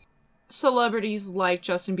celebrities like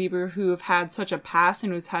Justin Bieber who have had such a past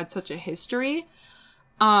and who's had such a history.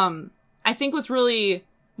 I think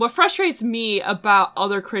what frustrates me about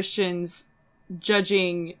other Christians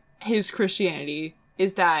judging his Christianity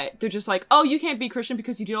is that they're just like, oh, you can't be Christian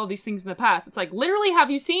because you did all these things in the past. It's like, literally, have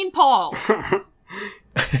you seen Paul?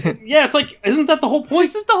 Yeah, it's like, isn't that the whole point?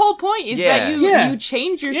 This is the whole point, is that you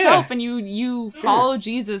change yourself and you follow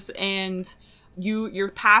Jesus, and your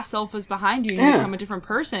past self is behind you and you become a different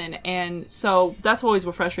person. And so that's always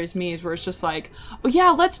what frustrates me, is where it's just like, oh yeah,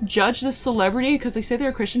 let's judge this celebrity because they say they're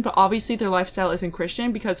a Christian, but obviously their lifestyle isn't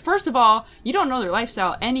Christian, because first of all, you don't know their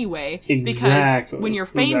lifestyle anyway. Exactly. Because when you're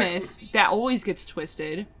famous, that always gets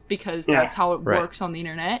twisted, because that's how it works on the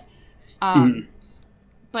internet.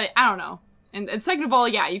 But I don't know. And second of all,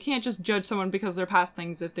 yeah, you can't just judge someone because of their past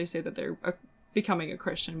things if they say that they're becoming a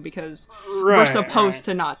Christian, because we're supposed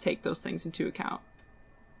to not take those things into account.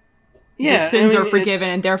 Yeah, their sins are forgiven,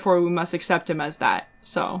 and therefore we must accept him as that.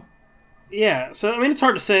 So, yeah. So I mean, it's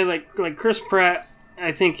hard to say. Like Chris Pratt,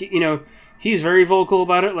 I think he's very vocal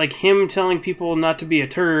about it. Like him telling people not to be a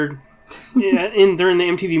turd during the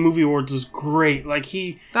MTV Movie Awards was great. Like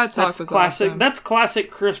that's classic. Awesome. That's classic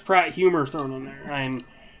Chris Pratt humor thrown in there.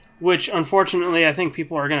 Which, unfortunately, I think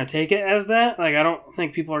people are going to take it as that. Like, I don't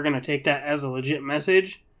think people are going to take that as a legit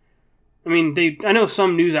message. I mean, I know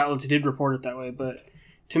some news outlets did report it that way, but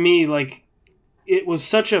to me, like, it was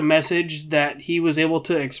such a message that he was able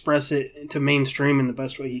to express it to mainstream in the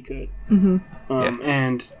best way he could.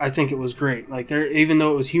 And I think it was great. Like, even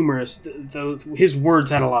though it was humorous, his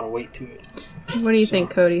words had a lot of weight to it. What do you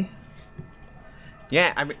think, Cody?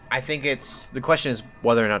 Yeah, I mean, I think the question is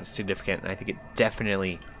whether or not it's significant, and I think it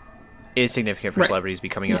definitely is significant for celebrities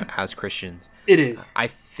becoming out as Christians. It is. I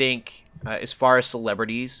think, as far as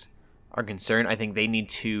celebrities are concerned, I think they need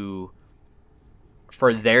to,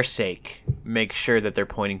 for their sake, make sure that they're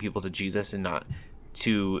pointing people to Jesus and not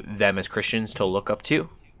to them as Christians to look up to.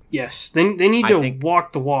 Yes, they need to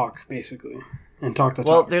walk the walk, basically, and talk the talk.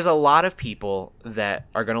 Well, there's a lot of people that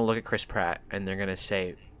are going to look at Chris Pratt and they're going to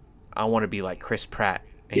say, I want to be like Chris Pratt,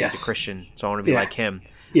 and he's a Christian, so I want to be like him.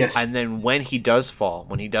 Yes. And then when he does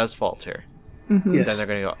falter, then they're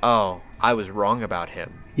going to go, oh, I was wrong about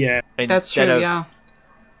him. Yeah. That's true, yeah.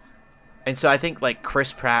 And so I think like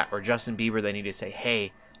Chris Pratt or Justin Bieber, they need to say,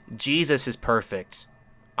 hey, Jesus is perfect.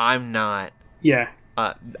 I'm not. Yeah.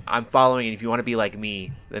 I'm following it. If you want to be like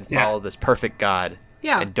me, then follow this perfect God.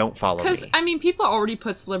 Yeah. And don't follow me. Because, I mean, people already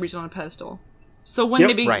put celebrities on a pedestal. So when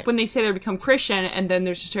when they say they become Christian, and then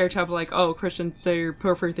there's a stereotype of like, oh, Christians, they're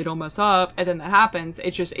perfect, they don't mess up, and then that happens,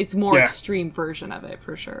 it's more extreme version of it,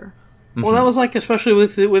 for sure. Well, that was like, especially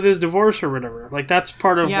with his divorce or whatever. Like, that's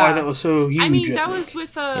part of why that was so huge. I mean, that was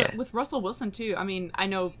with Russell Wilson, too. I mean,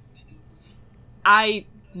 I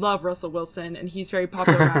love Russell Wilson, and he's very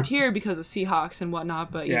popular around here because of Seahawks and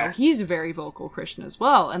whatnot, but, you know, he's a very vocal Christian as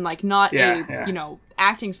well, and, like, not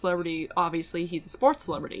acting celebrity, obviously, he's a sports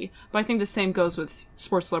celebrity, but I think the same goes with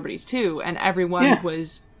sports celebrities, too, and everyone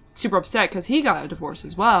was super upset because he got a divorce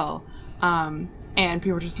as well, and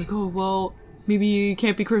people were just like, oh, well, maybe you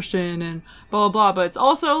can't be Christian, and blah, blah, blah, but it's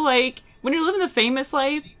also, like, when you're living the famous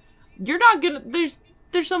life, you're not gonna,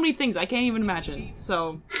 there's so many things I can't even imagine.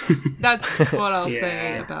 So that's what I'll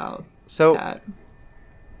say about that.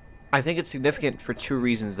 I think it's significant for two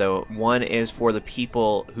reasons, though. One is for the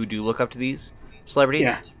people who do look up to these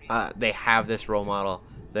celebrities. Yeah. They have this role model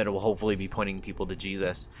that will hopefully be pointing people to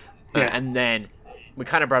Jesus. And then we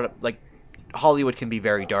kind of brought up, like, Hollywood can be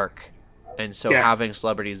very dark. And so having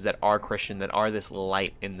celebrities that are Christian, that are this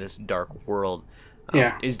light in this dark world,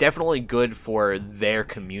 is definitely good for their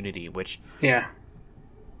community, which...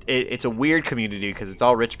 It's a weird community because it's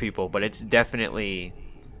all rich people, but it's definitely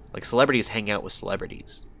like celebrities hang out with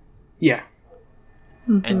celebrities. Yeah.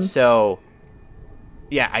 Mm-hmm. And so,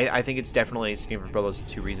 I think it's definitely significant for those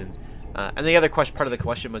two reasons. And the other part of the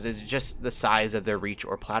question was, is it just the size of their reach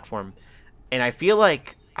or platform? And I feel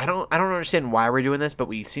like I don't understand why we're doing this, but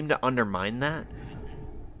we seem to undermine that.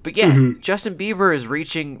 But Justin Bieber is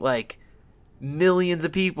reaching like millions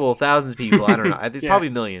of people, thousands of people. I don't know. It's probably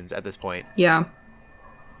millions at this point. Yeah.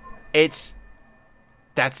 That's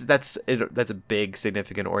a big,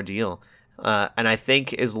 significant ordeal, and I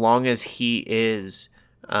think as long as he is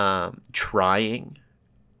trying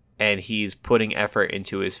and he's putting effort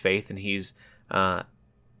into his faith, and he's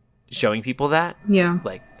showing people that. Yeah.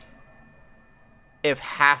 Like, if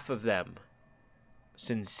half of them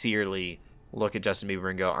sincerely look at Justin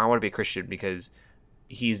Bieber and go, I want to be a Christian because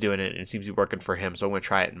he's doing it and it seems to be working for him, so I'm going to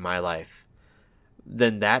try it in my life,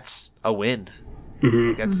 then that's a win.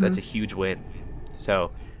 Like, that's a huge win.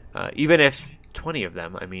 So even if 20 of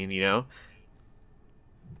them, I mean, you know,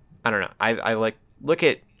 I don't know. I like, look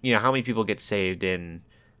at, you know, how many people get saved in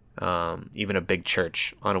even a big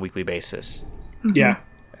church on a weekly basis. Yeah.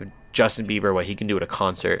 Justin Bieber, what he can do at a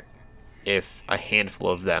concert, if a handful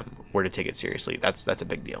of them were to take it seriously, that's a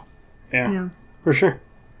big deal. Yeah. For sure.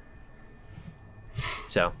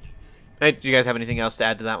 So, do you guys have anything else to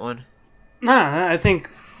add to that one? Nah, I think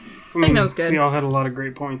that was good. We all had a lot of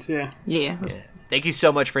great points. Yeah. Yeah. Thank you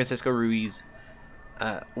so much, Francisco Ruiz.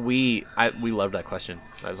 We loved that question.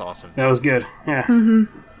 That was awesome. That was good. Yeah.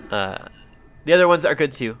 The other ones are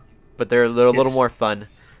good too, but they're a little more fun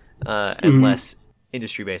and less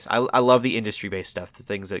industry based. I love the industry based stuff. The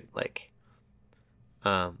things that like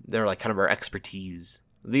they're like kind of our expertise.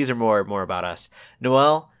 These are more about us.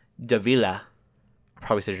 Noel Davila, I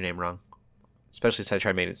probably said your name wrong, especially since I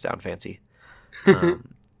tried to make it sound fancy.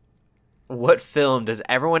 What film does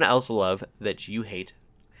everyone else love that you hate?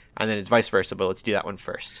 And then it's vice versa, but let's do that one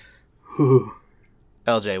first. Ooh.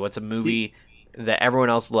 LJ, what's a movie that everyone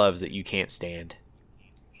else loves that you can't stand?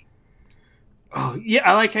 Oh, yeah,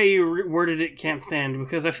 I like how you worded it, can't stand,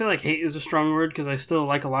 because I feel like hate is a strong word, because I still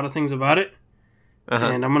like a lot of things about it.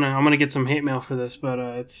 And I'm gonna get some hate mail for this, but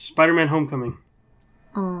it's Spider-Man: Homecoming.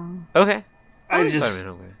 Okay. I like just, Spider-Man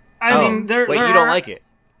Homecoming. I mean, there you are, don't like it?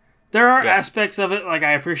 There are Yeah. aspects of it like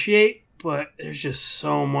I appreciate, but there's just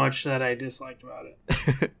so much that I disliked about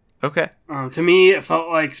it. Okay. To me, it felt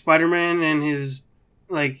like Spider-Man and his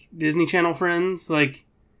like Disney Channel friends. Like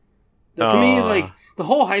to me, like the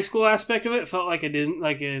whole high school aspect of it felt like a Disney,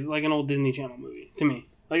 like an old Disney Channel movie to me.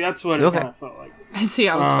 Like that's what it kind of felt like. See,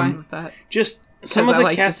 I was fine with that. Just some of I the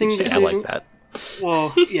like casting Disney decisions. I like that.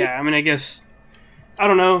 Well, yeah, I mean, I guess I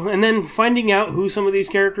don't know. And then finding out who some of these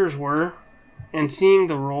characters were and seeing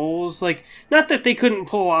the roles, like not that they couldn't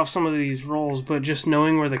pull off some of these roles, but just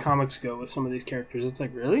knowing where the comics go with some of these characters, it's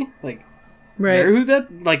like really like. Right. Who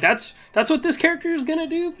that like that's what this character is gonna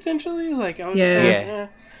do potentially. Like I was Yeah.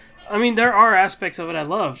 I mean, there are aspects of it I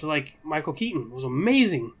loved. Like Michael Keaton was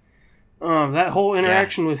amazing. That whole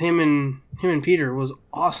interaction with him and Peter was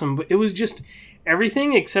awesome. But it was just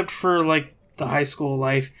everything except for like the high school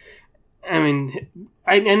life. I mean,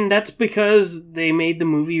 and that's because they made the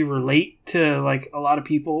movie relate to like a lot of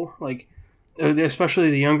people, like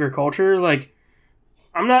especially the younger culture. Like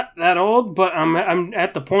I'm not that old, but I'm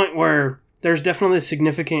at the point where there's definitely a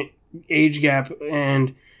significant age gap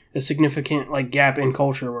and a significant like gap in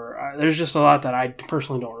culture where there's just a lot that I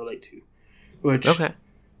personally don't relate to. Which,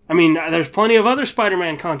 I mean, there's plenty of other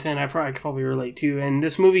Spider-Man content I could probably relate to, and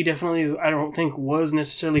this movie definitely I don't think was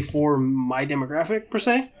necessarily for my demographic per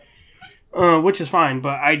se, which is fine.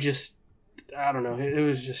 But I don't know. It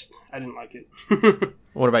was just I didn't like it.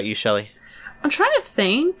 What about you, Shelley? I'm trying to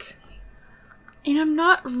think, and I'm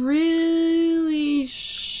not really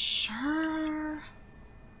sure.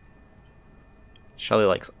 Shelley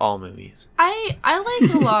likes all movies. I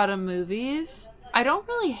like a lot of movies. I don't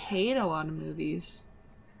really hate a lot of movies.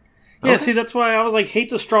 Yeah, see, that's why I was like,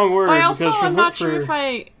 hate's a strong word. But I also because am not sure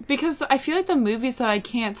because I feel like the movies that I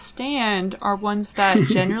can't stand are ones that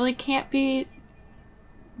generally aren't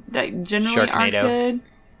good.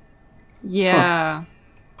 Yeah.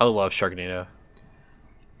 I love Sharknado.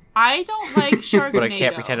 I don't like Sharknado. But I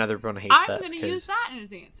can't pretend everyone hates I'm that. going to use that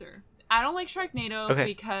as answer. I don't like Sharknado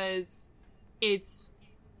because it's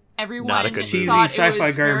everyone Not a good movie. thought Cheesy it was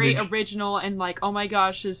sci-fi very garbage. original and like, oh my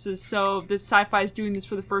gosh, this sci-fi is doing this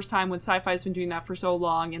for the first time when sci-fi's been doing that for so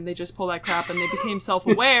long, and they just pull that crap and they became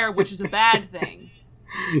self-aware, which is a bad thing.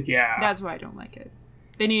 Yeah. That's why I don't like it.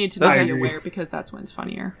 They needed to not be aware because that's when it's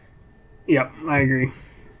funnier. Yep, I agree.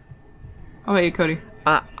 Oh, wait, Cody.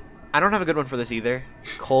 I don't have a good one for this either.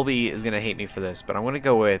 Colby is going to hate me for this, but I'm going to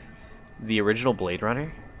go with the original Blade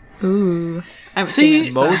Runner. Ooh. I've seen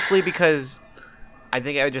it. Mostly because I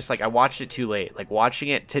think I watched it too late. Like, watching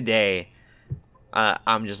it today,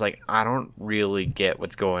 I'm just like, I don't really get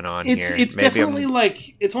what's going on here. It's Maybe definitely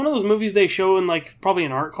like, it's one of those movies they show in like probably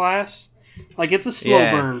an art class. Like, it's a slow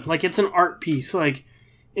burn. Like, it's an art piece. Like,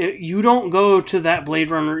 you don't go to that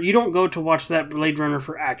Blade Runner. You don't go to watch that Blade Runner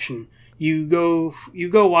for action. You go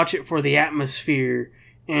watch it for the atmosphere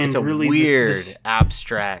and it's a really weird,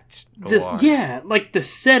 abstract noir. like the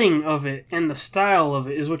setting of it and the style of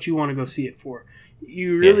it is what you want to go see it for.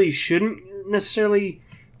 You really shouldn't necessarily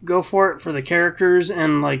go for it for the characters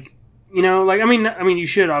and like, you know, like I mean you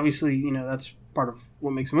should obviously, you know, that's part of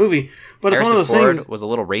what makes a movie. But Harrison it's one of those Ford things. was a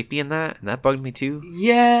little rapey in that, and that bugged me too.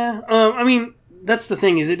 Yeah, I mean that's the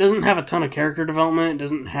thing is it doesn't have a ton of character development. It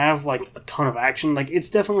doesn't have like a ton of action. Like it's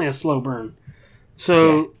definitely a slow burn.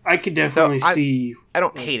 So I could definitely see. I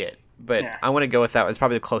don't hate it, but I want to go with that. It's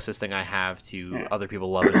probably the closest thing I have to other people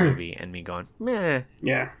loving a movie and me going, meh.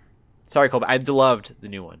 Yeah. Sorry, Colby. I loved the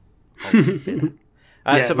new one. I'll say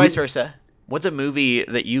that. So vice versa. What's a movie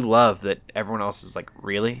that you love that everyone else is like,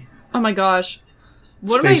 really? Oh my gosh.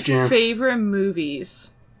 One Space of my Jam. favorite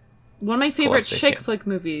movies, one of my favorite Space chick Jam. flick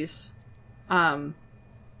movies,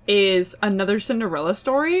 is Another Cinderella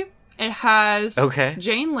Story. It has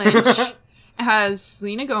Jane Lynch, it has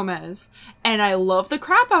Selena Gomez, and I love the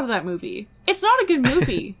crap out of that movie. It's not a good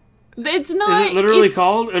movie. It's not. Is it literally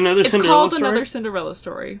called Another Cinderella Story? It's called Another Cinderella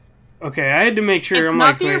Story. Okay, I had to make sure. It's I'm not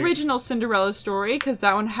like, the wait. original Cinderella Story, because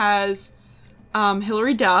that one has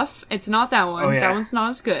Hilary Duff. It's not that one. Oh, yeah. That one's not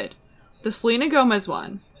as good. The Selena Gomez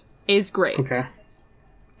one is great. Okay.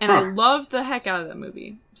 And I loved the heck out of that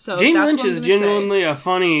movie. So Jane that's Lynch what I'm is gonna say. genuinely a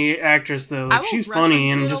funny actress, though. I Like will she's funny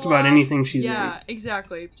reference in it just a about lot. anything she's in. Yeah,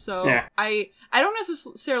 exactly. So Yeah. I don't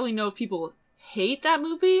necessarily know if people hate that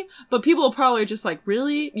movie, but people are probably just like,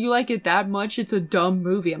 really? You like it that much? It's a dumb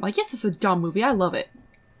movie. I'm like, yes, it's a dumb movie. I love it.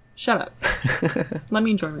 Shut up. Let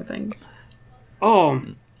me enjoy my things. Oh,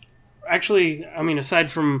 actually, I mean,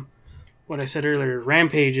 aside from what I said earlier,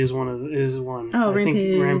 Rampage is one. Oh, I Rampage.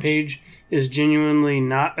 think Rampage is genuinely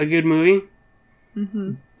not a good movie,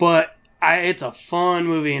 but it's a fun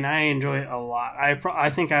movie and I enjoy it a lot. I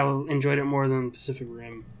think I enjoyed it more than Pacific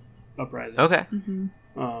Rim Uprising. Okay.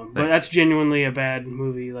 But that's genuinely a bad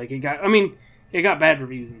movie. Like it got bad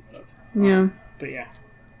reviews and stuff. Yeah. But yeah.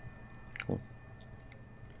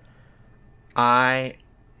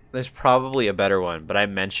 There's probably a better one, but I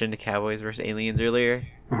mentioned Cowboys vs. Aliens earlier.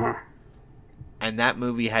 Uh-huh. And that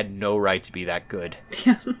movie had no right to be that good.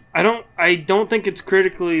 I don't think it's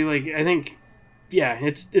critically I think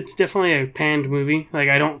it's definitely a panned movie. Like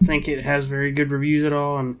I don't think it has very good reviews at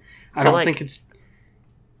all, and I don't think it's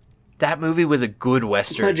that movie was a good not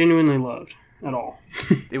Western. genuinely loved at all.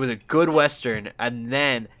 It was a good Western, and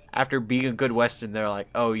then after being a good Western, they're like,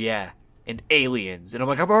 oh yeah, and aliens. And I'm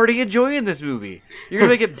like, I'm already enjoying this movie. You're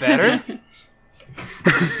gonna make it better?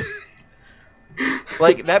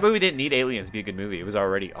 Like, that movie didn't need aliens to be a good movie. It was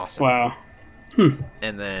already awesome. Wow.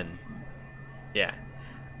 And then, yeah.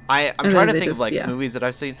 I'm And trying then to they think of, just- movies that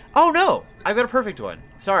I've seen. Oh, no! I've got a perfect one.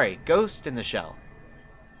 Sorry. Ghost in the Shell.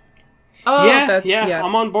 Oh, yeah,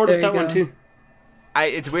 I'm on board with there that you one go. too.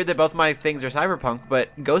 It's weird that both my things are cyberpunk, but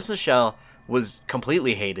Ghost in the Shell was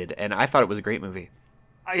completely hated, and I thought it was a great movie.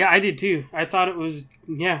 Yeah, I did too. I thought it was.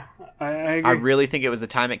 Yeah, I agree. I really think it was the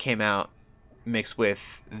time it came out, mixed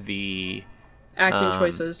with the Acting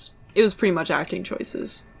choices. It was pretty much acting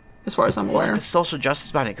choices, as far as I'm aware. the social justice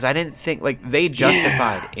behind it, because I didn't think they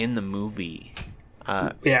justified in the movie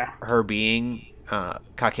her being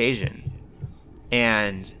Caucasian,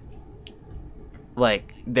 and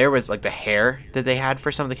there was the hair that they had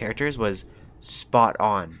for some of the characters was spot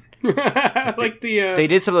on. They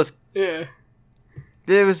did some of those. Yeah.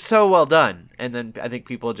 It was so well done, and then I think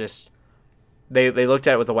people just they looked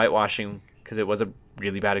at it with the whitewashing, because it was a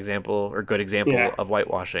really bad example or good example of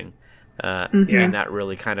whitewashing, and that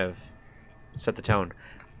really kind of set the tone.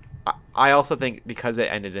 I also think because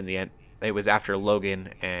it ended in the end, it was after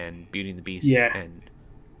Logan and Beauty and the Beast and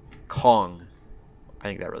Kong. I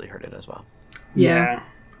think that really hurt it as well. Yeah.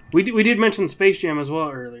 We did mention Space Jam as well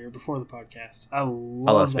earlier before the podcast. I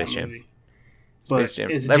love Space that Jam. movie. But Space Jam.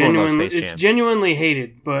 It's Everyone loves Space Jam. It's genuinely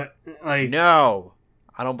hated, but No,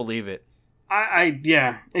 I don't believe it.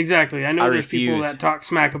 Yeah, exactly. I know there's people refuse. that talk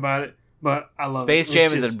smack about it, but I love Space it.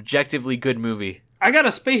 Jam is an objectively good movie. I got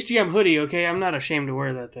a Space Jam hoodie, okay? I'm not ashamed to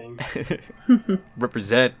wear that thing.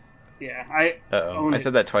 Represent. Yeah, I I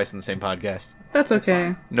said that twice in the same podcast. That's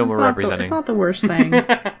okay. No more representing. It's not the worst thing.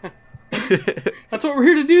 That's what we're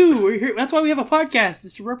here to do. We're here. That's why we have a podcast,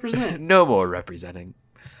 is to represent. No more representing.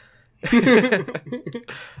 And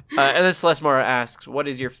then Celeste Mora asks, what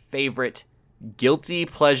is your favorite guilty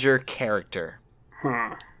pleasure character?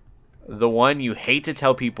 The one you hate to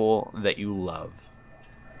tell people that you love.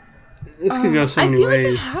 This could go so I many feel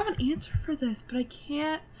ways. like I have an answer for this, but I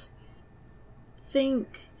can't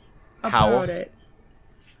think Howl? about it.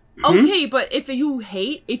 Okay, but if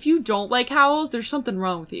you don't like Howl, there's something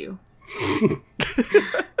wrong with you.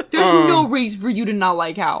 There's no reason for you to not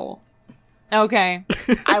like Howl. Okay,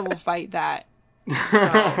 I will fight that. So,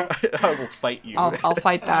 I will fight you. I'll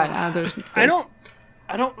fight that.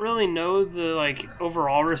 I don't really know the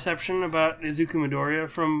overall reception about Izuku Midoriya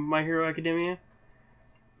from My Hero Academia,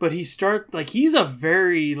 but he's a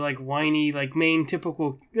very whiny main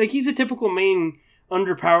typical he's a typical main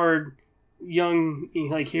underpowered young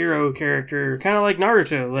hero character, kind of like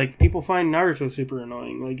Naruto. People find Naruto super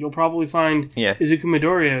annoying. You'll probably find Izuku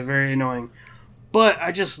Midoriya very annoying, but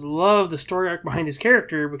I just love the story arc behind his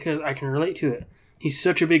character because I can relate to it. He's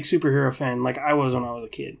such a big superhero fan, like I was when I was a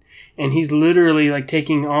kid. And he's literally,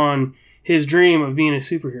 taking on his dream of being a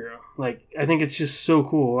superhero. I think it's just so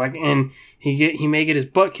cool. And he may get his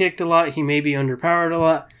butt kicked a lot. He may be underpowered a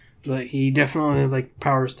lot. But he definitely,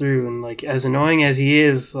 powers through. And, as annoying as he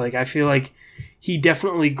is, I feel like he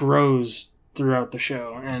definitely grows throughout the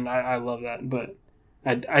show. And I love that. But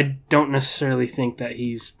I don't necessarily think that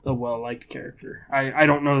he's a well-liked character. I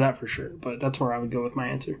don't know that for sure. But that's where I would go with my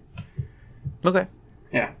answer. Okay.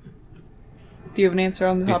 Yeah. Do you have an answer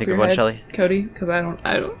on the top of your head, Shelley? Cody? Because I don't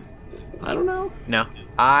know. No,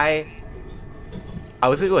 I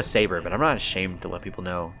was gonna go with Saber, but I'm not ashamed to let people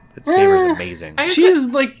know that Saber's amazing. She's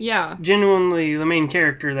genuinely the main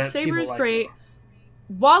character that Saber's people great. Like.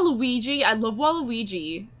 Waluigi, I love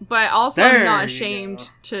Waluigi, but also I'm not ashamed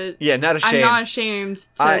to. Yeah, not ashamed. I'm not ashamed to.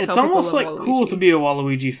 Tell it's almost Waluigi. Cool to be a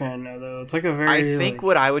Waluigi fan now, though. It's a very. I think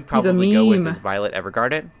what I would probably go with is Violet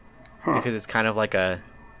Evergarden. Because it's kind of like a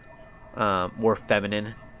more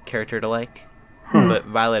feminine character to like. But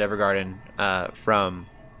Violet Evergarden, from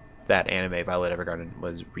that anime, Violet Evergarden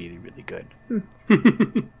was really, really good.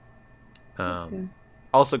 Good.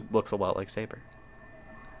 Also looks a lot like Saber.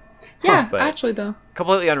 Yeah, actually, though.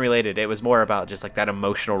 Completely unrelated. It was more about just that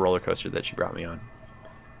emotional roller coaster that she brought me on.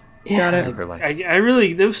 Yeah, got it. I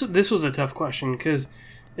really... This was a tough question because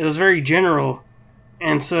it was very general.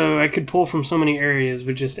 And so I could pull from so many areas,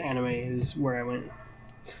 but just anime is where I went.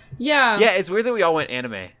 Yeah. Yeah, it's weird that we all went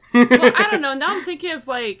anime. Well, I don't know. Now I'm thinking of,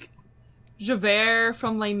 Javert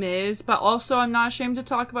from Les Mis, but also I'm not ashamed to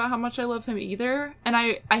talk about how much I love him either. And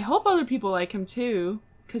I hope other people like him too,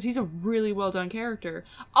 because he's a really well-done character.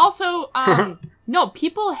 Also, no,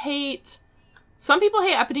 people hate... Some people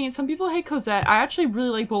hate Epidine, some people hate Cosette. I actually really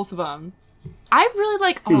like both of them. I really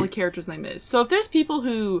like all the characters in Les Mis. So if there's people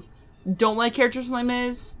who... don't like characters from Les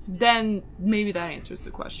Mis, then maybe that answers the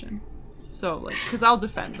question. So, because I'll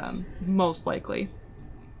defend them, most likely.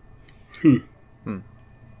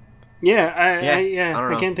 Yeah, I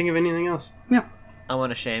I can't think of anything else. Yeah. I'm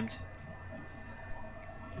unashamed.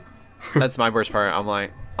 That's my worst part. I'm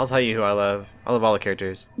I'll tell you who I love. I love all the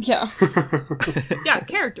characters. Yeah. Yeah,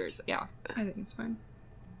 characters. Yeah. I think it's fine.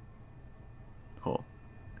 Cool.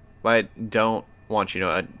 But I don't want you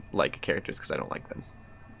to like characters because I don't like them.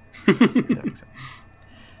 That makes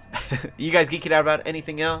sense. You guys geeking out about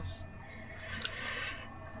anything else?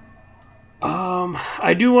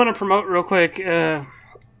 I do want to promote real quick.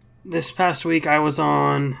 This past week I was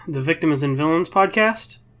on the Victims and Villains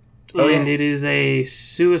podcast. And it is a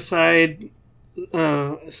suicide /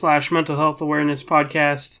 mental health awareness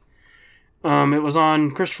podcast. It was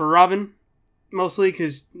on Christopher Robin, mostly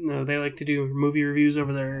because they like to do movie reviews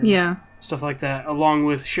over there. Yeah. Stuff like that, along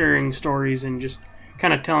with sharing stories and just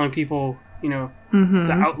kind of telling people, the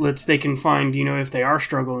outlets they can find, if they are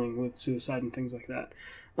struggling with suicide and things like that.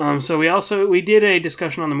 So we did a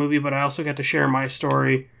discussion on the movie, but I also got to share my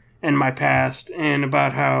story and my past and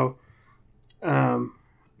about how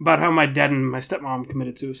my dad and my stepmom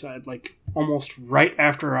committed suicide, almost right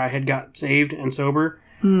after I had got saved and sober,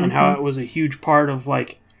 and how it was a huge part of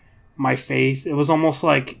my faith. It was almost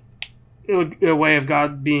like a way of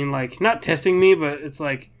God being not testing me, but it's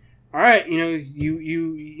all right,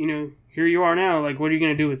 you here you are now. What are you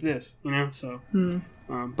going to do with this? So,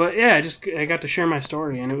 but yeah, I got to share my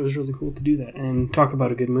story, and it was really cool to do that and talk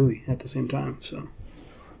about a good movie at the same time. So,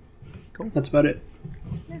 cool. That's about it.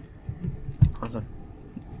 Yeah. Awesome.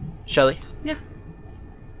 Shelley? Yeah.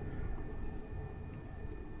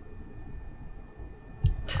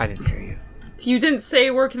 I didn't hear you. You didn't say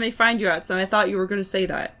where can they find you at, and I thought you were going to say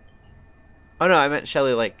that. Oh no, I meant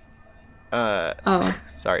Shelley. Oh.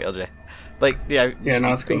 Sorry, LJ. Yeah,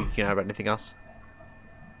 no, it's cool. You know about anything else?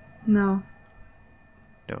 No.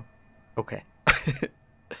 No. Okay.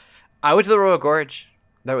 I went to the Royal Gorge.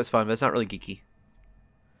 That was fun, but it's not really geeky.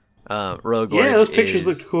 Royal Gorge. Yeah, those pictures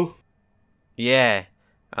looked cool. Yeah.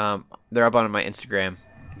 They're up on my Instagram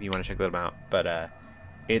if you want to check them out. But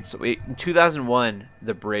in 2001,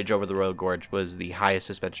 the bridge over the Royal Gorge was the highest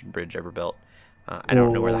suspension bridge ever built. I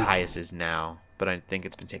don't know where the highest is now, but I think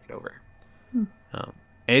it's been taken over.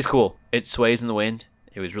 And it's cool. It sways in the wind.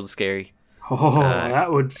 It was really scary. Oh,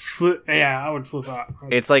 that would flip. Yeah, I would flip out.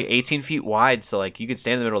 It's 18 feet wide, so you could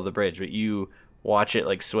stand in the middle of the bridge, but you watch it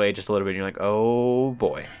like sway just a little bit, and you're like, oh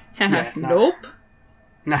boy. Yeah, nah. Nope.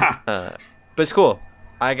 Nah. But it's cool.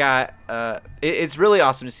 I got it's really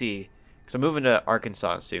awesome to see because I'm moving to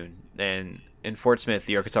Arkansas soon, and in Fort Smith,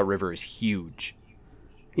 the Arkansas River is huge.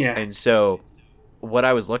 Yeah. And so, what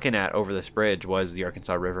I was looking at over this bridge was the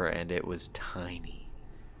Arkansas River, and it was tiny.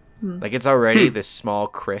 Like it's already this small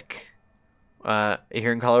creek here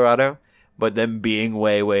in Colorado, but then being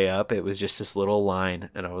way, way up, it was just this little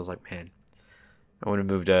line, and I was like, man, I want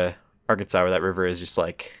to move to Arkansas where that river is just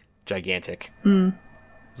like gigantic.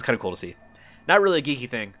 It's kind of cool to see. Not really a geeky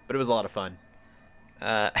thing, but it was a lot of fun.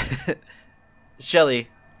 Shelly,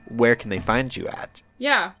 where can they find you at?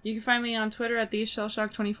 Yeah, you can find me on Twitter at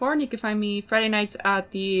TheShellShock24, and you can find me Friday nights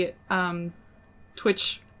at the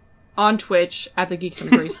Twitch at the Geeks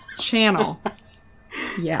Under Grace channel.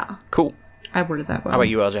 Yeah. Cool. I worded that well. How about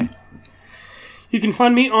you, LJ? You can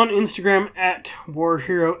find me on Instagram at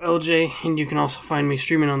WarHeroLJ, and you can also find me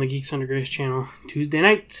streaming on the Geeks Under Grace channel Tuesday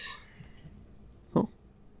nights. Cool.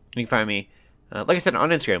 You can find me, like I said, on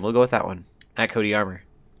Instagram. We'll go with that one, at Cody Armor.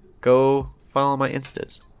 Go follow my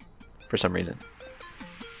Instas, for some reason.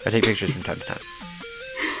 I take pictures from time to time.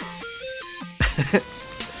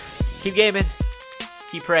 Keep gaming,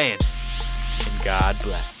 keep praying, and God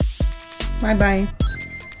bless. Bye-bye.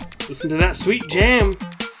 Listen to that sweet jam.